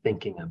should be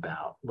thinking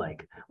about?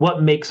 Like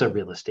what makes a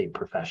real estate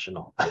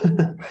professional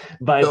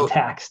by the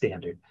tax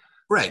standard?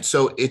 Right.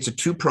 So it's a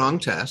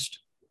two-pronged test.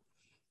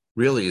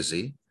 Real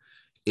easy.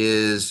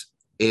 Do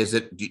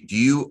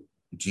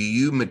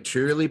you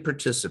materially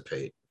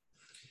participate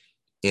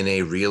in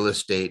a real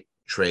estate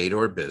trade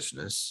or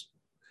business?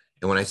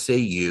 And when I say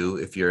you,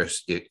 if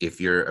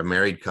you're a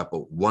married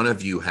couple, one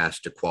of you has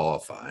to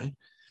qualify.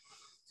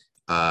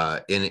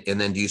 And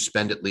then do you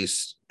spend at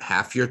least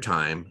half your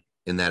time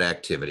in that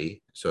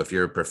activity? So if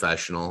you're a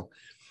professional,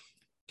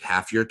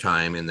 half your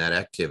time in that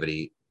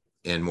activity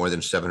and more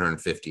than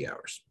 750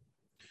 hours.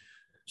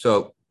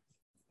 So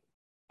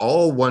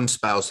all one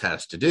spouse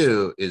has to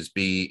do is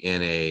be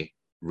in a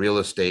real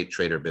estate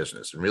trader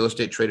business. And real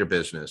estate trader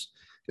business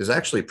is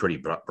actually pretty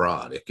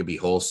broad. It could be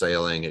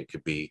wholesaling, it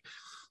could be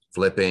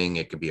flipping,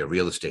 it could be a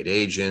real estate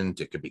agent,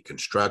 it could be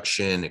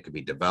construction, it could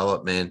be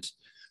development.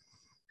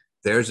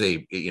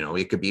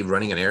 It could be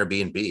running an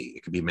Airbnb,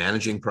 it could be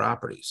managing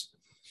properties.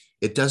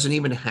 It doesn't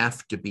even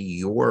have to be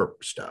your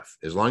stuff.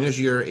 As long as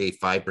you're a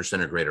 5%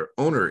 or greater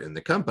owner in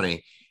the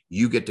company,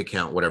 you get to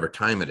count whatever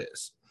time it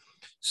is.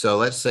 So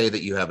let's say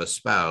that you have a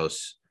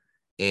spouse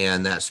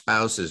and that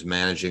spouse is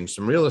managing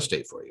some real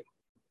estate for you.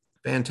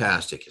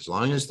 Fantastic. As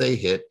long as they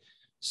hit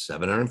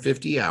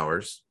 750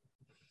 hours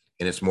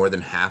and it's more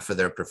than half of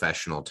their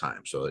professional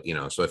time. So,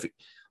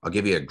 I'll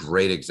give you a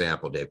great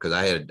example, Dave, because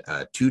I had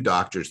two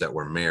doctors that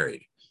were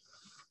married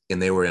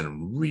and they were in a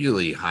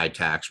really high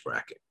tax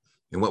bracket.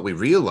 And what we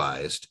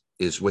realized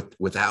is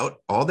without,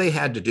 all they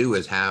had to do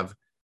is have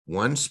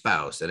one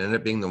spouse that ended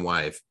up being the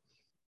wife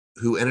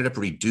who ended up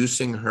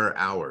reducing her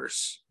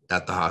hours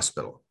at the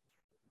hospital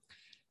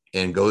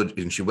and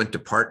she went to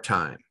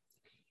part-time,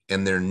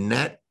 and their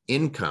net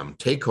income,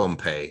 take-home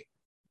pay,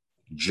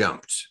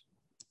 jumped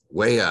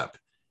way up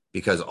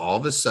because all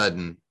of a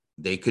sudden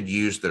they could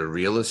use their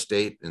real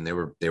estate, and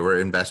they were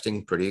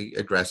investing pretty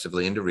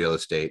aggressively into real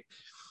estate.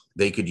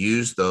 They could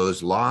use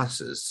those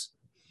losses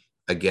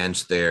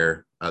against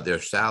their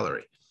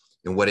salary.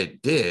 And what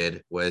it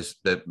did was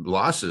that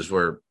losses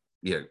were,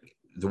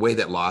 the way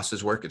that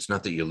losses work, it's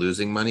not that you're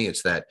losing money,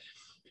 it's that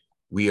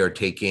we are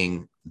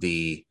taking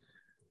the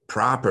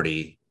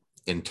property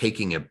and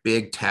taking a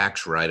big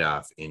tax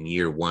write-off in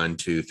year 1,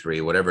 2,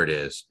 3, whatever it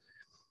is,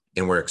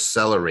 and we're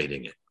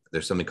accelerating it.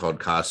 There's something called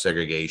cost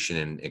segregation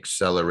and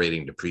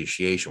accelerating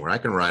depreciation, where I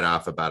can write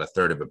off about a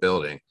third of a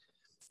building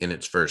in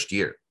its first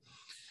year.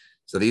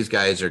 So these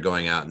guys are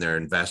going out and they're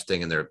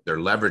investing, and they're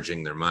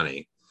leveraging their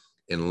money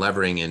and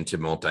levering into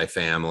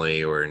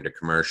multifamily or into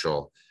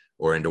commercial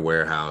or into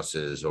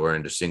warehouses or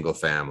into single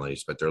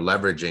families, but they're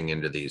leveraging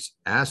into these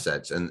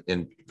assets. And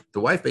the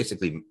wife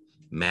basically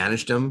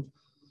managed them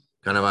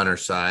kind of on her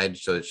side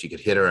so that she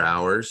could hit her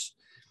hours,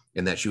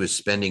 and that she was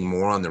spending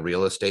more on the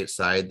real estate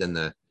side than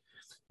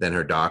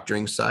her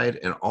doctoring side.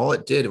 And all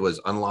it did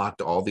was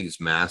unlocked all these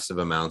massive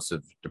amounts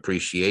of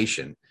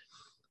depreciation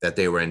that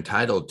they were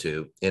entitled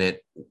to. And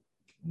it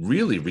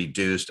really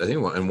reduced, I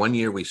think in 1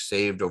 year, we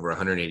saved over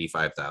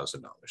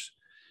 $185,000.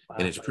 Wow.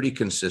 And it's pretty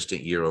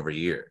consistent year over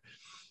year.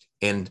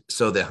 And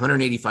so the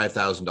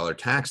 $185,000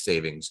 tax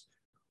savings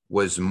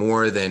was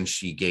more than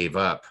she gave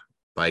up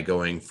by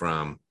going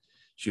from,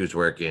 she was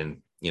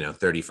working,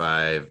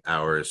 35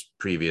 hours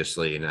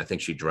previously. And I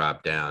think she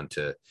dropped down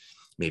to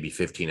maybe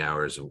 15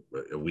 hours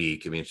a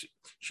week. I mean,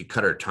 she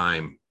cut her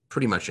time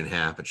pretty much in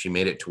half, but she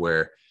made it to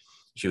where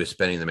she was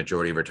spending the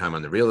majority of her time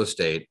on the real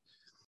estate,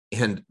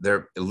 and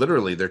their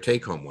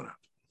take home went up,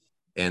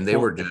 and they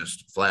were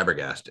just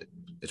flabbergasted.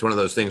 It's one of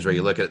those things where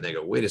you look at it and they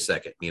go, wait a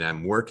second,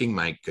 I'm working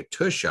my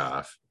tush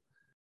off,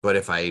 but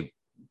if I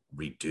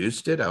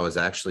reduced it, I was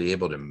actually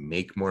able to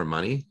make more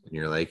money. And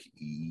you're like,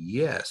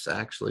 yes,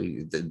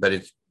 actually, but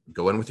it's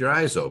go in with your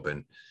eyes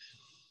open.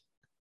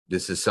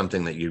 This is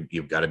something that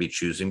you've got to be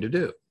choosing to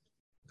do.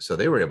 So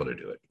they were able to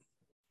do it.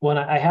 Well,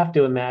 I have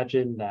to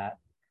imagine that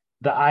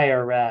the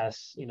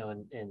IRS,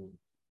 in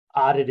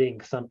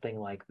auditing something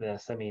like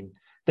this, I mean,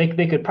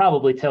 they could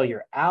probably tell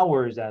your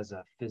hours as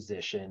a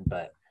physician,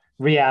 but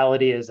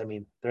reality is, I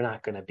mean, they're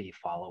not going to be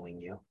following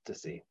you to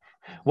see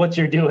what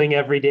you're doing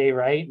every day,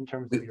 right? In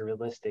terms of your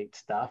real estate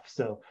stuff.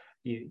 So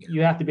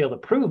you have to be able to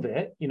prove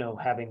it,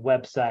 having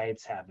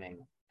websites,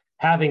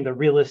 having the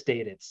real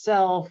estate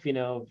itself,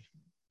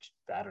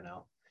 I don't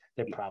know.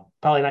 They're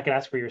probably not going to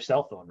ask for your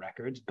cell phone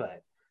records,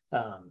 but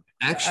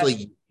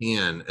actually you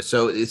can.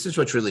 So this is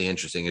what's really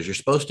interesting is you're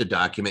supposed to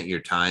document your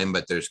time,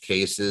 but there's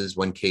cases.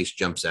 One case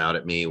jumps out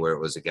at me where it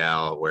was a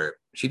gal where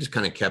she just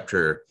kind of kept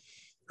her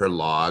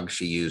log.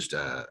 She used,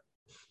 I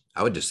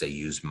would just say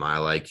use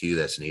MileIQ.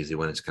 That's an easy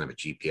one. It's kind of a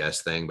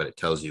GPS thing, but it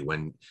tells you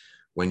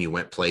when you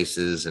went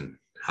places and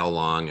how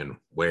long and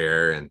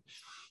where and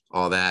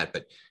all that.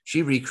 But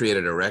she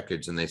recreated her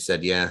records, and they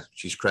said, yeah,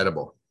 she's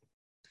credible.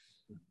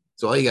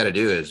 So all you got to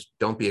do is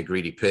don't be a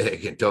greedy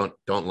pig and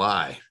don't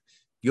lie.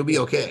 You'll be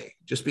okay.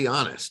 Just be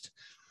honest.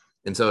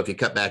 And so if you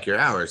cut back your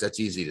hours,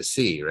 that's easy to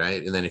see,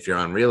 right? And then if you're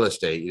on real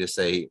estate, you just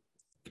say,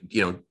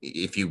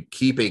 if you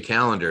keep a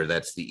calendar,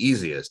 that's the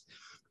easiest.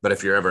 But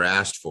if you're ever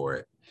asked for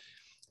it,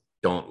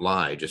 don't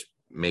lie. Just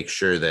make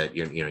sure that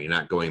you're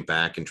not going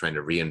back and trying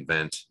to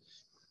reinvent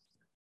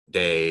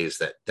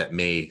days that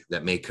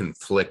may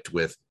conflict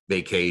with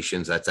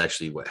vacations. That's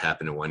actually what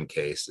happened in one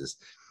case is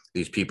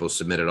these people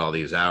submitted all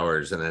these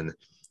hours, and then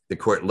the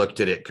court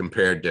looked at it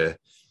compared to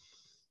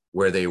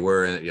where they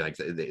were, and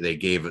they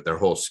gave it their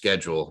whole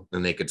schedule,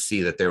 and they could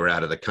see that they were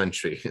out of the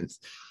country,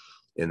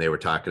 and they were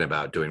talking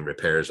about doing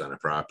repairs on a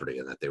property,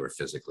 and that they were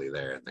physically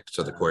there. And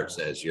so the court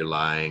says, you're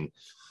lying.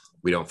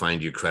 We don't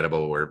find you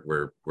credible.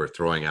 We're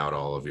throwing out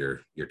all of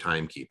your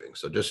timekeeping.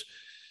 So just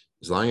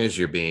as long as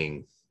you're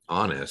being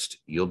honest,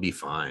 you'll be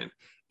fine.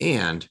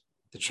 And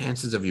the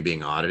chances of you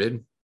being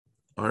audited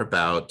are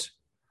about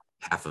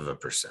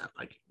 0.5%.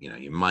 Like,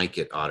 you might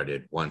get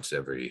audited once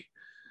every,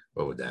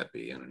 what would that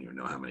be? I don't even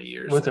know how many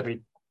years. Once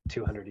every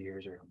 200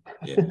 years or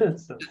yeah.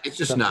 So it's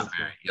just not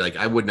very,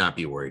 I would not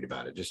be worried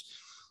about it. Just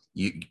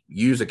you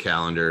use a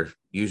calendar,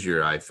 use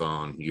your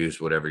iPhone, use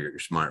whatever your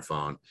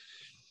smartphone,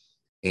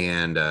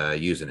 and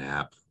use an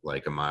app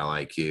like a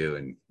MileIQ,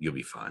 and you'll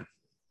be fine.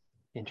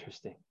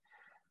 Interesting.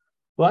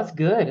 Well, that's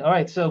good. All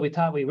right. So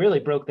we really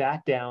broke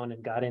that down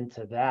and got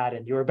into that.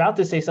 And you were about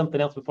to say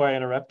something else before I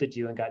interrupted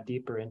you and got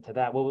deeper into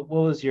that. What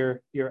was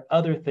your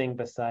other thing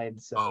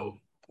besides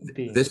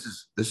this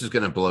is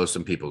going to blow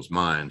some people's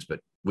minds, but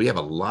we have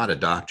a lot of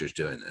doctors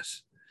doing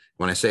this.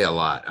 When I say a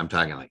lot, I'm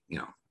talking like,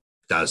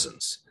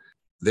 dozens.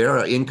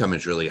 Their income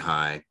is really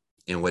high.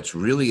 And what's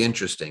really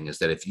interesting is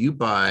that if you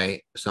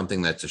buy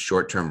something that's a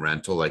short-term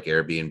rental like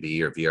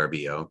Airbnb or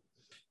VRBO,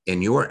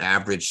 and your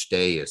average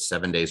stay is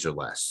 7 days or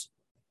less,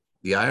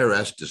 the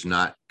IRS does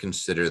not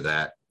consider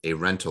that a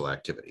rental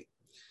activity.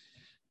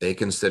 They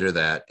consider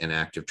that an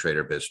active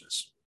trader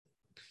business,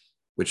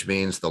 which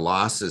means the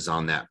losses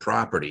on that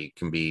property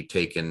can be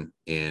taken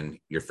in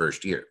your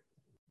first year.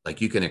 Like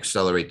you can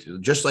accelerate,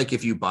 just like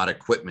if you bought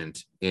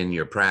equipment in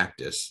your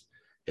practice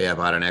hey, I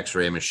bought an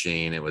X-ray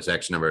machine. It was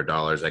X number of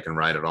dollars. I can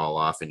write it all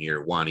off in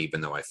year one, even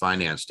though I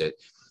financed it.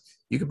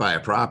 You could buy a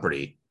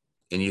property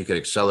and you could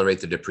accelerate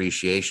the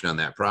depreciation on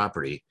that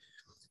property.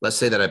 Let's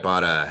say that I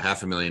bought a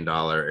 $500,000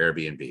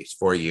 Airbnb,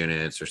 4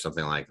 units or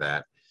something like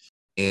that.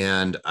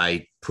 And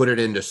I put it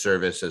into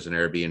service as an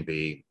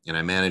Airbnb and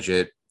I manage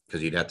it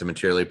because you'd have to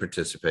materially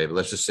participate. But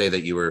let's just say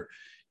that you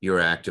were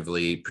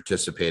actively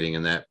participating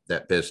in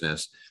that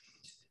business.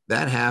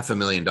 That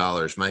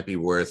 $500,000 might be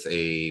worth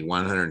a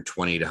 $120,000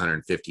 to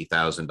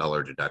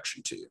 $150,000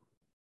 deduction to you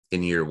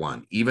in year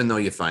one, even though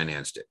you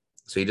financed it.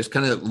 So you just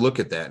kind of look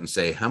at that and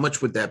say, how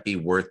much would that be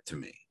worth to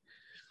me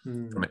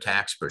from a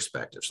tax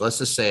perspective? So let's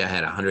just say I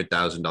had a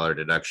 $100,000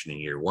 deduction in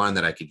year one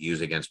that I could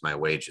use against my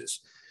wages.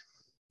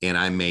 And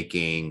I'm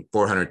making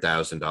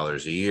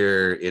 $400,000 a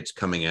year. It's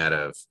coming out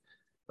of,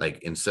 like,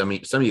 in some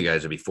of you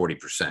guys, it'd be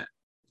 40%.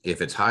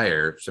 If it's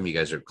higher, some of you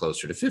guys are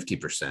closer to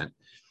 50%.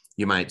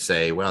 You might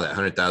say, well, that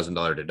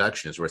 $100,000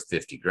 deduction is worth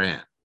 50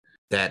 grand.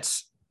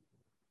 That's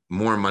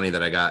more money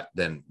that I got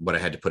than what I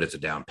had to put as a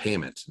down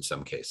payment in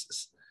some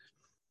cases,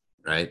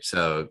 right?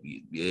 So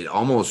it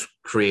almost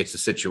creates a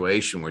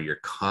situation where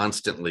you're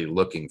constantly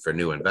looking for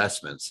new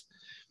investments.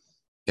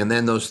 And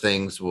then those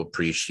things will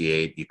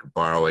appreciate. You can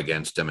borrow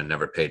against them and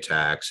never pay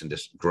tax and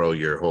just grow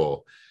your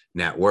whole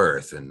net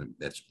worth. And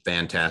that's a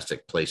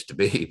fantastic place to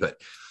be.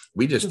 But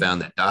we just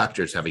found that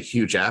doctors have a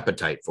huge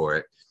appetite for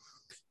it.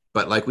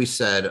 But like we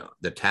said,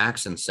 the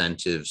tax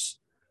incentives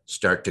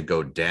start to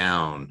go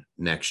down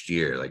next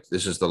year. Like,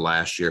 this is the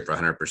last year for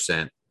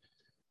 100%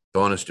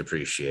 bonus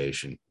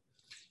depreciation.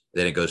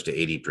 Then it goes to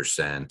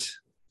 80%.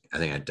 I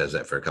think it does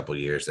that for a couple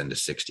of years, then to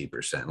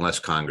 60%, unless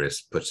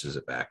Congress pushes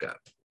it back up.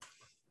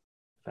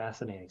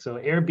 Fascinating. So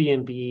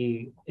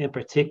Airbnb in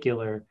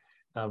particular,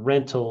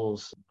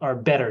 rentals are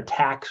better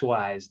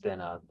tax-wise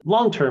than a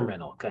long-term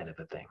rental kind of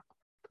a thing.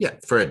 Yeah,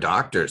 for a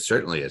doctor, it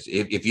certainly is.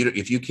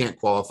 If you can't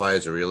qualify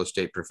as a real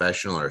estate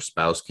professional, or a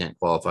spouse can't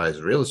qualify as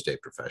a real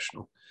estate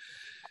professional,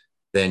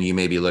 then you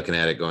may be looking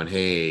at it going,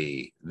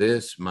 hey,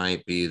 this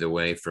might be the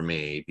way for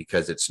me,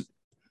 because it's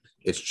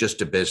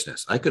just a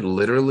business. I could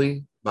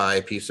literally buy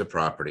a piece of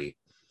property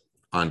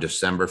on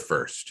December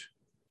 1st,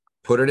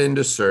 put it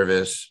into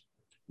service,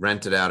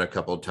 rent it out a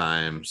couple of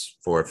times,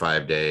 4 or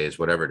 5 days,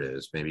 whatever it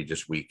is, maybe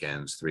just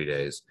weekends, 3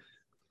 days,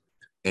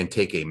 and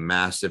take a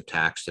massive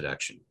tax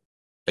deduction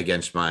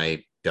against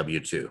my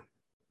W-2.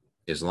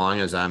 As long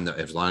as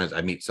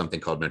I meet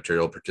something called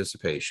material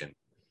participation,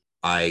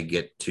 I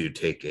get to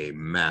take a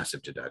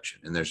massive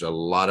deduction. And there's a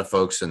lot of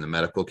folks in the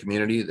medical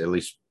community, at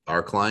least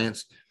our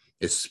clients,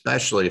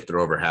 especially if they're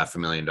over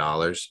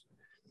 $500,000,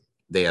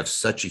 they have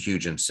such a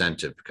huge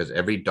incentive, because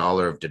every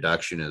dollar of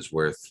deduction is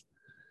worth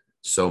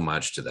so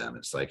much to them.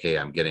 It's like, hey,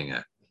 I'm getting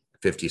a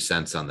 50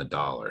 cents on the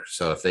dollar.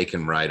 So if they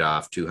can write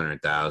off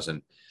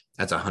 200,000,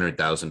 that's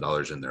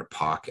 $100,000 in their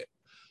pocket.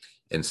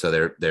 And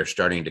so they're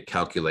starting to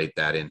calculate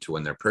that into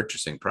when they're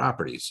purchasing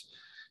properties.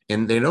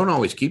 And they don't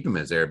always keep them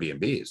as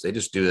Airbnbs. They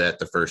just do that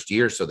the first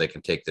year so they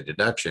can take the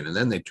deduction, and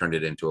then they turned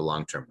it into a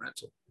long-term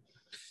rental.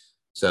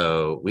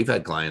 So we've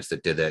had clients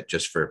that did that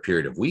just for a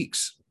period of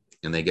weeks,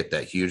 and they get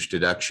that huge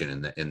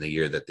deduction in the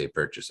year that they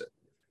purchase it.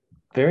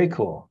 Very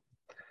cool.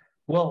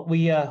 Well,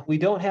 we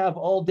don't have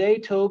all day,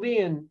 Toby,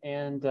 and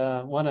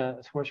want to,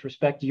 of course,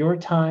 respect your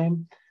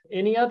time.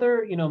 Any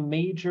other,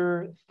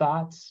 major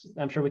thoughts?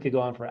 I'm sure we could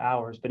go on for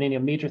hours, but any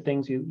major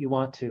things you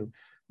want to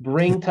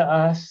bring to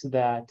us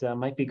that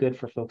might be good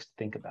for folks to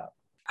think about?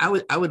 I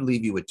would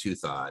leave you with 2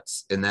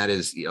 thoughts. And that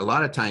is, a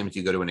lot of times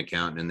you go to an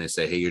accountant and they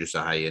say, hey, you're just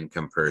a high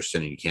income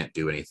person and you can't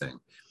do anything.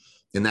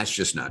 And that's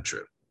just not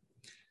true.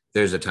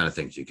 There's a ton of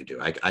things you could do.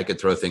 I could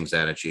throw things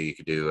at you. You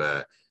could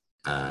do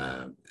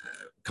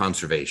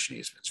conservation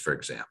easements, for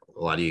example.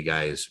 A lot of you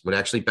guys would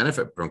actually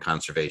benefit from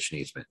conservation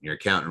easement. Your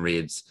accountant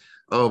reads,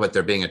 oh, but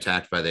they're being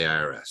attacked by the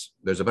IRS.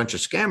 There's a bunch of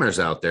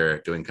scammers out there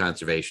doing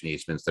conservation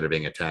easements that are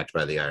being attacked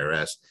by the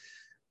IRS,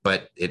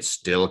 but it's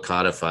still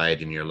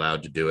codified and you're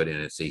allowed to do it. And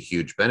it's a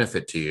huge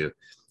benefit to you.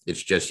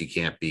 It's just, you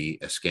can't be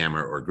a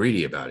scammer or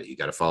greedy about it. You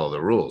got to follow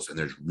the rules. And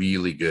there's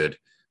really good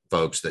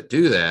folks that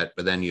do that,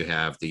 but then you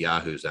have the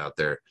yahoos out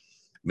there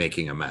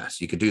making a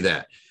mess. You could do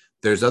that.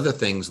 There's other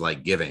things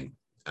like giving.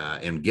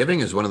 And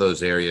giving is one of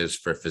those areas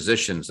for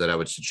physicians that I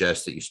would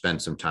suggest that you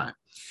spend some time.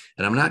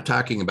 And I'm not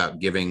talking about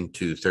giving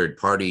to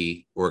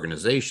third-party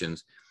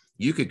organizations.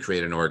 You could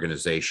create an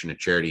organization, a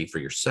charity for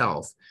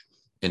yourself,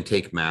 and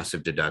take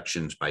massive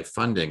deductions by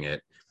funding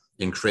it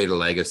and create a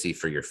legacy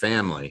for your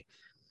family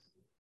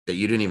that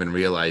you didn't even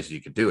realize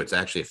you could do. It's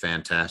actually a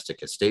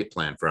fantastic estate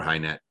plan for high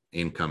net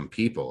income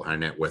people, high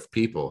net worth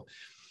people.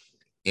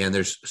 And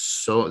there's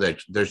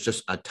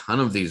just a ton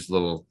of these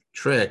little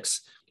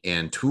tricks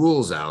and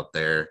tools out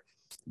there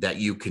that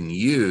you can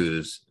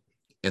use.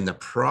 And the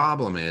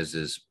problem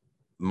is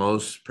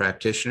most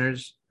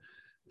practitioners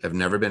have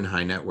never been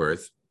high net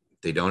worth.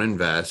 They don't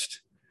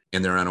invest,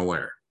 and they're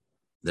unaware.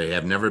 They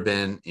have never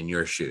been in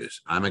your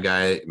shoes. I'm a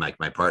guy, my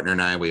partner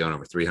and I, we own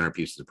over 300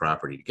 pieces of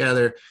property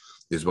together.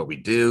 This is what we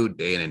do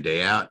day in and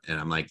day out. And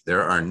I'm like,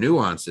 there are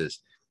nuances.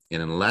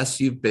 And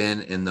unless you've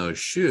been in those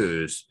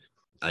shoes,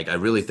 like, I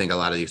really think a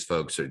lot of these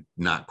folks are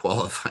not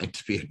qualified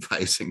to be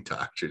advising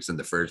doctors in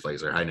the first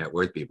place, or high net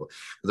worth people.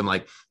 Because I'm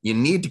like, you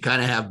need to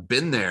kind of have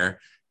been there,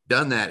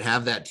 done that,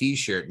 have that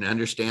t-shirt, and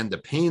understand the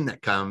pain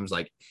that comes.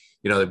 Like,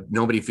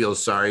 nobody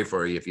feels sorry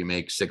for you if you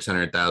make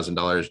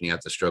 $600,000 and you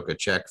have to stroke a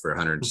check for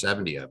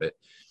 170 of it.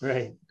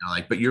 Right.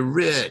 Like, but you're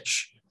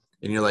rich,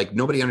 and you're like,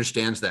 nobody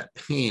understands that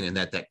pain, and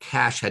that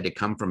cash had to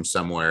come from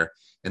somewhere,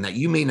 and that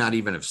you may not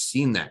even have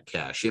seen that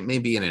cash. It may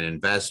be in an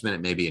investment.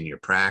 It may be in your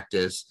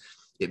practice.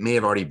 It may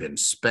have already been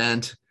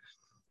spent.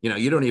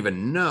 You don't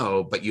even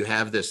know, but you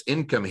have this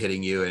income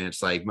hitting you. And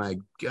it's like, my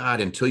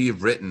God, until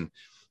you've written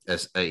a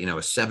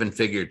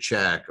 7-figure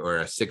check or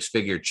a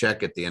 6-figure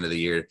check at the end of the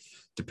year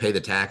to pay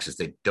the taxes,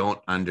 they don't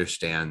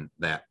understand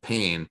that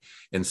pain.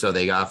 And so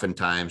they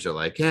oftentimes are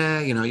like,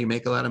 you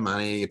make a lot of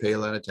money, you pay a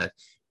lot of tax.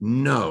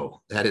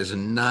 No, that is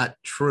not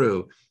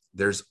true.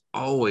 There's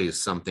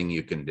always something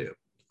you can do,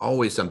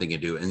 always something you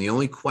do. And the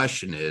only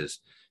question is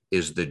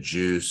the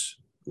juice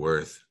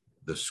worth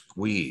the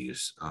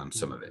squeeze on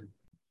some of it?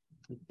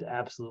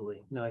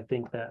 Absolutely. No, I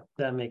think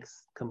that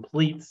makes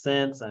complete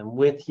sense. I'm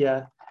with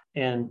you.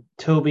 And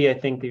Toby, I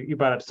think that you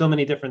brought up so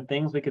many different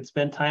things we could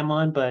spend time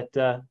on, but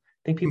I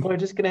think people are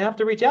just going to have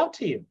to reach out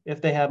to you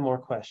if they have more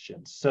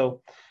questions.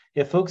 So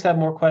if folks have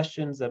more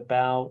questions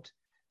about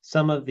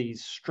some of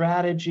these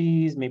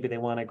strategies, maybe they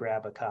want to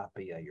grab a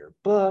copy of your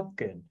book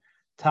and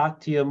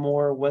talk to you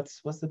more,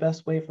 what's the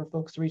best way for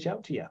folks to reach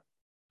out to you?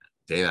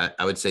 Dave,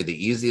 I would say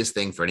the easiest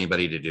thing for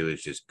anybody to do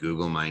is just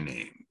Google my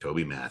name,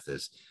 Toby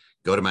Mathis.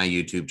 Go to my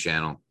YouTube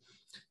channel.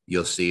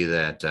 You'll see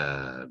that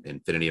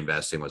Infinity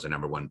Investing was a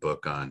 #1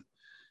 book on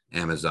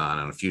Amazon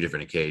on a few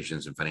different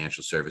occasions in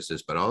financial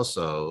services, but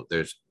also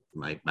there's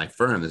my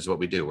firm. This is what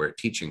we do. We're a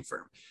teaching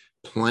firm.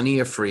 Plenty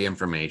of free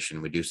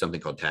information. We do something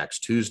called Tax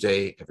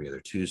Tuesday every other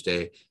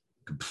Tuesday,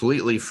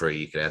 completely free.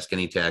 You could ask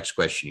any tax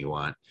question you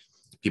want.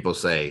 People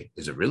say,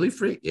 is it really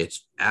free?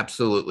 It's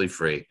absolutely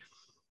free.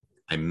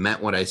 I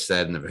meant what I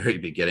said in the very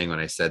beginning when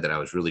I said that I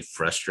was really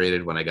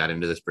frustrated when I got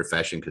into this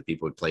profession because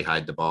people would play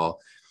hide the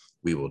ball.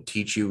 We will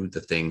teach you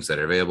the things that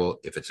are available.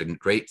 If it's a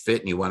great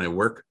fit and you want to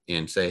work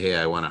and say, hey,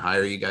 I want to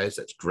hire you guys,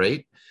 that's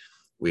great.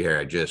 We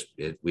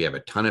have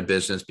a ton of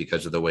business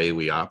because of the way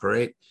we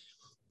operate,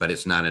 but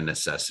it's not a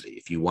necessity.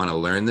 If you want to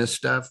learn this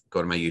stuff,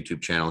 go to my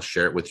YouTube channel,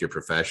 share it with your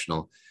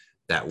professional.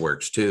 That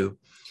works too.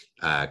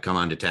 Come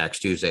on to Tax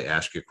Tuesday,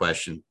 ask your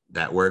question.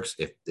 That works.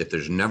 If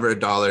there's never a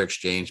dollar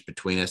exchange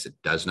between us, it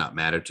does not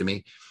matter to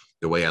me.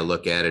 The way I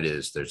look at it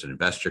is there's an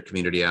investor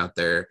community out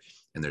there,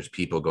 and there's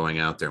people going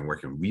out there and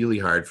working really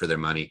hard for their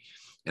money.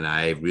 And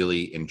I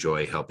really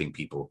enjoy helping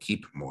people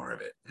keep more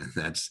of it. And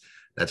that's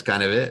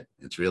kind of it.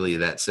 It's really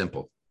that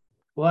simple.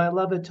 Well, I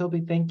love it, Toby.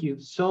 Thank you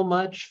so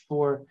much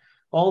for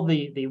all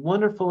the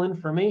wonderful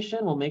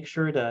information. We'll make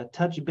sure to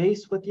touch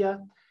base with you.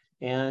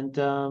 And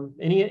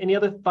any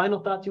other final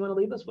thoughts you want to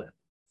leave us with?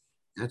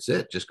 That's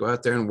it. Just go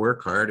out there and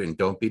work hard, and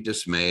don't be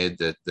dismayed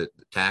that the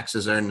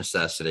taxes are a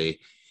necessity,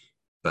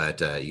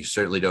 but you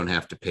certainly don't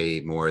have to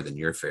pay more than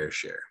your fair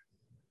share.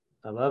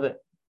 I love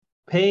it.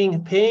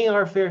 Paying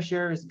our fair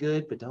share is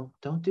good, but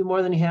don't do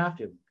more than you have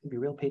to. Be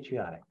real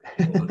patriotic.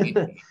 You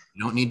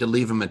don't need to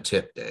leave them a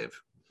tip, Dave.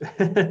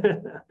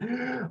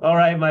 All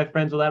right, my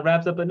friends. Well, that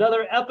wraps up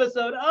another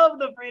episode of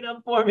the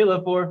Freedom Formula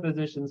for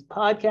Physicians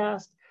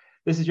podcast.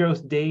 This is your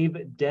host, Dave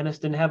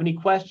Deniston. Have any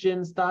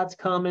questions, thoughts,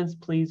 comments,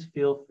 please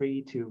feel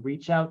free to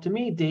reach out to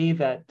me,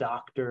 Dave at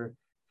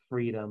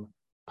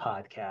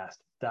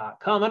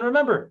drfreedompodcast.com. And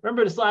remember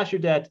to slash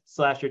your debt,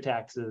 slash your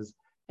taxes,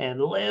 and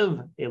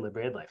live a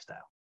liberated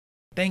lifestyle.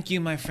 Thank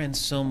you, my friends,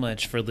 so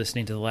much for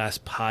listening to the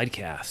last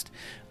podcast.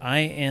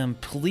 I am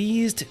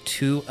pleased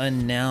to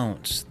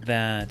announce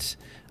that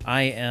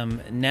I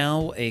am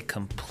now a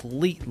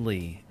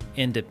completely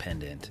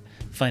independent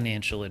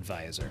financial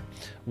advisor,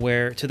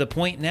 where to the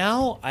point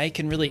now I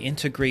can really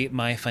integrate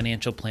my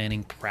financial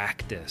planning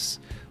practice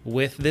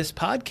with this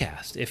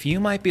podcast. If you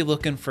might be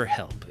looking for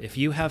help, if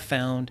you have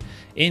found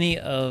any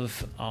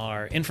of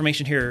our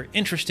information here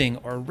interesting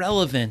or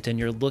relevant and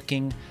you're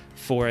looking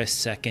for a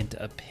second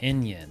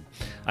opinion,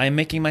 I am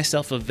making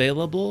myself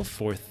available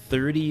for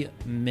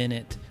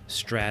 30-minute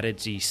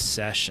strategy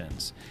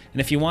sessions.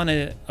 And if you want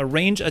to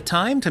arrange a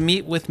time to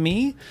meet with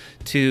me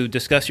to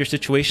discuss your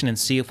situation and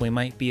see if we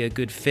might be a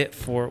good fit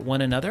for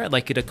one another, I'd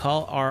like you to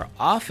call our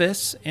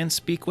office and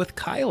speak with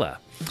Kyla.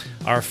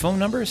 Our phone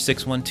number is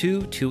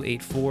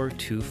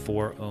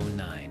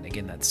 612-284-2409.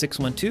 Again, that's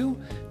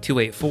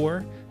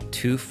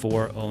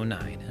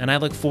 612-284-2409. And I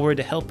look forward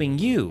to helping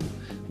you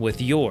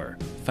with your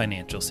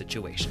financial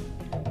situation.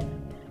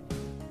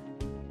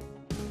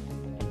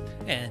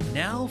 And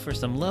now for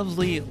some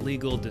lovely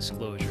legal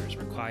disclosures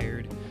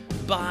required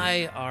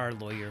by our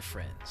lawyer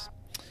friends.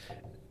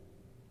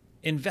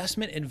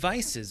 Investment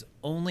advice is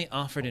only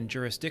offered in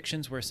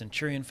jurisdictions where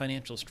Centurion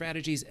Financial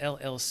Strategies,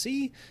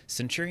 LLC,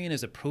 Centurion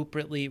is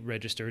appropriately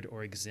registered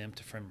or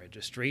exempt from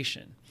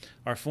registration.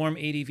 Our Form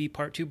ADV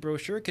Part 2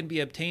 brochure can be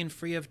obtained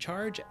free of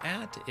charge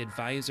at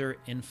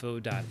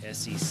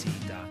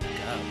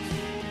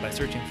advisorinfo.sec.gov by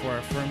searching for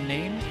our firm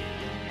name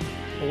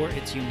or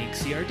its unique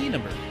CRD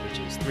number, which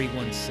is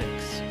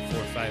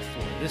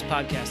 316454. This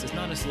podcast is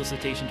not a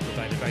solicitation to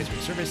provide advisory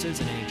services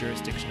in any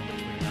jurisdiction in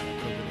which we are not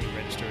appropriately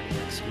registered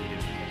or excluded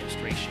from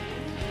registration.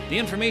 The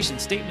information,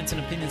 statements,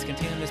 and opinions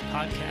contained in this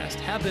podcast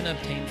have been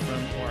obtained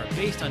from or are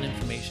based on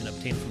information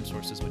obtained from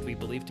sources which we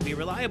believe to be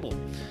reliable,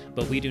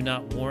 but we do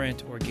not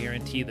warrant or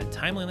guarantee the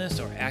timeliness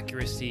or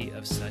accuracy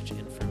of such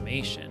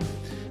information.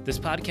 This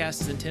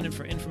podcast is intended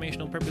for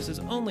informational purposes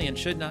only and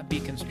should not be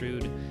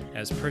construed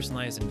as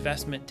personalized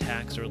investment,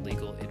 tax, or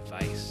legal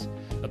advice.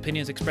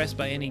 Opinions expressed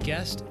by any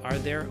guest are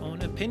their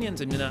own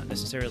opinions and do not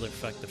necessarily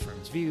reflect the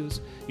firm's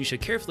views. You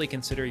should carefully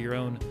consider your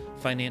own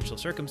financial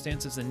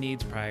circumstances and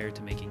needs prior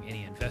to making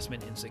any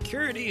investment in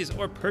securities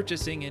or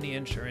purchasing any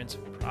insurance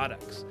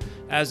products.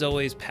 As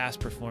always, past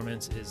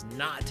performance is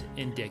not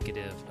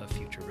indicative of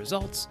future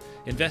results.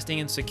 Investing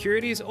in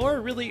securities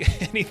or really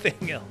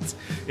anything else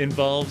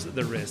involves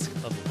the risk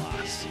of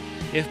loss.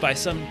 If by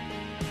some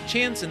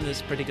chance in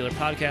this particular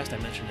podcast I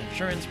mentioned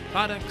insurance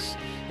products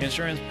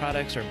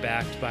are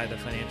backed by the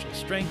financial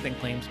strength and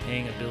claims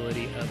paying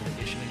ability of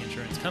the issuing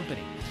insurance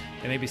company.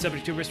 They may be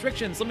subject to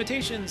restrictions,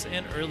 limitations,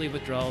 and early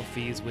withdrawal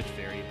fees which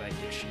vary by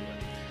issuer.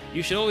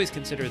 You should always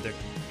consider the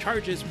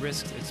charges,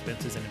 risks,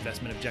 expenses, and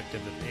investment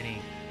objective of any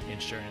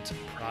insurance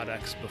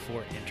products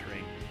before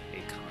entering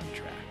a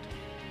contract.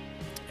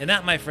 And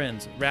that, my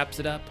friends, wraps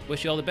it up.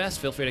 Wish you all the best.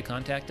 Feel free to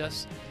contact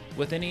us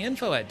with any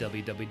info at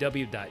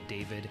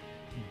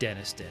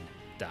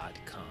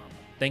www.daviddenniston.com.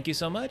 Thank you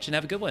so much and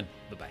have a good one.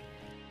 Bye-bye.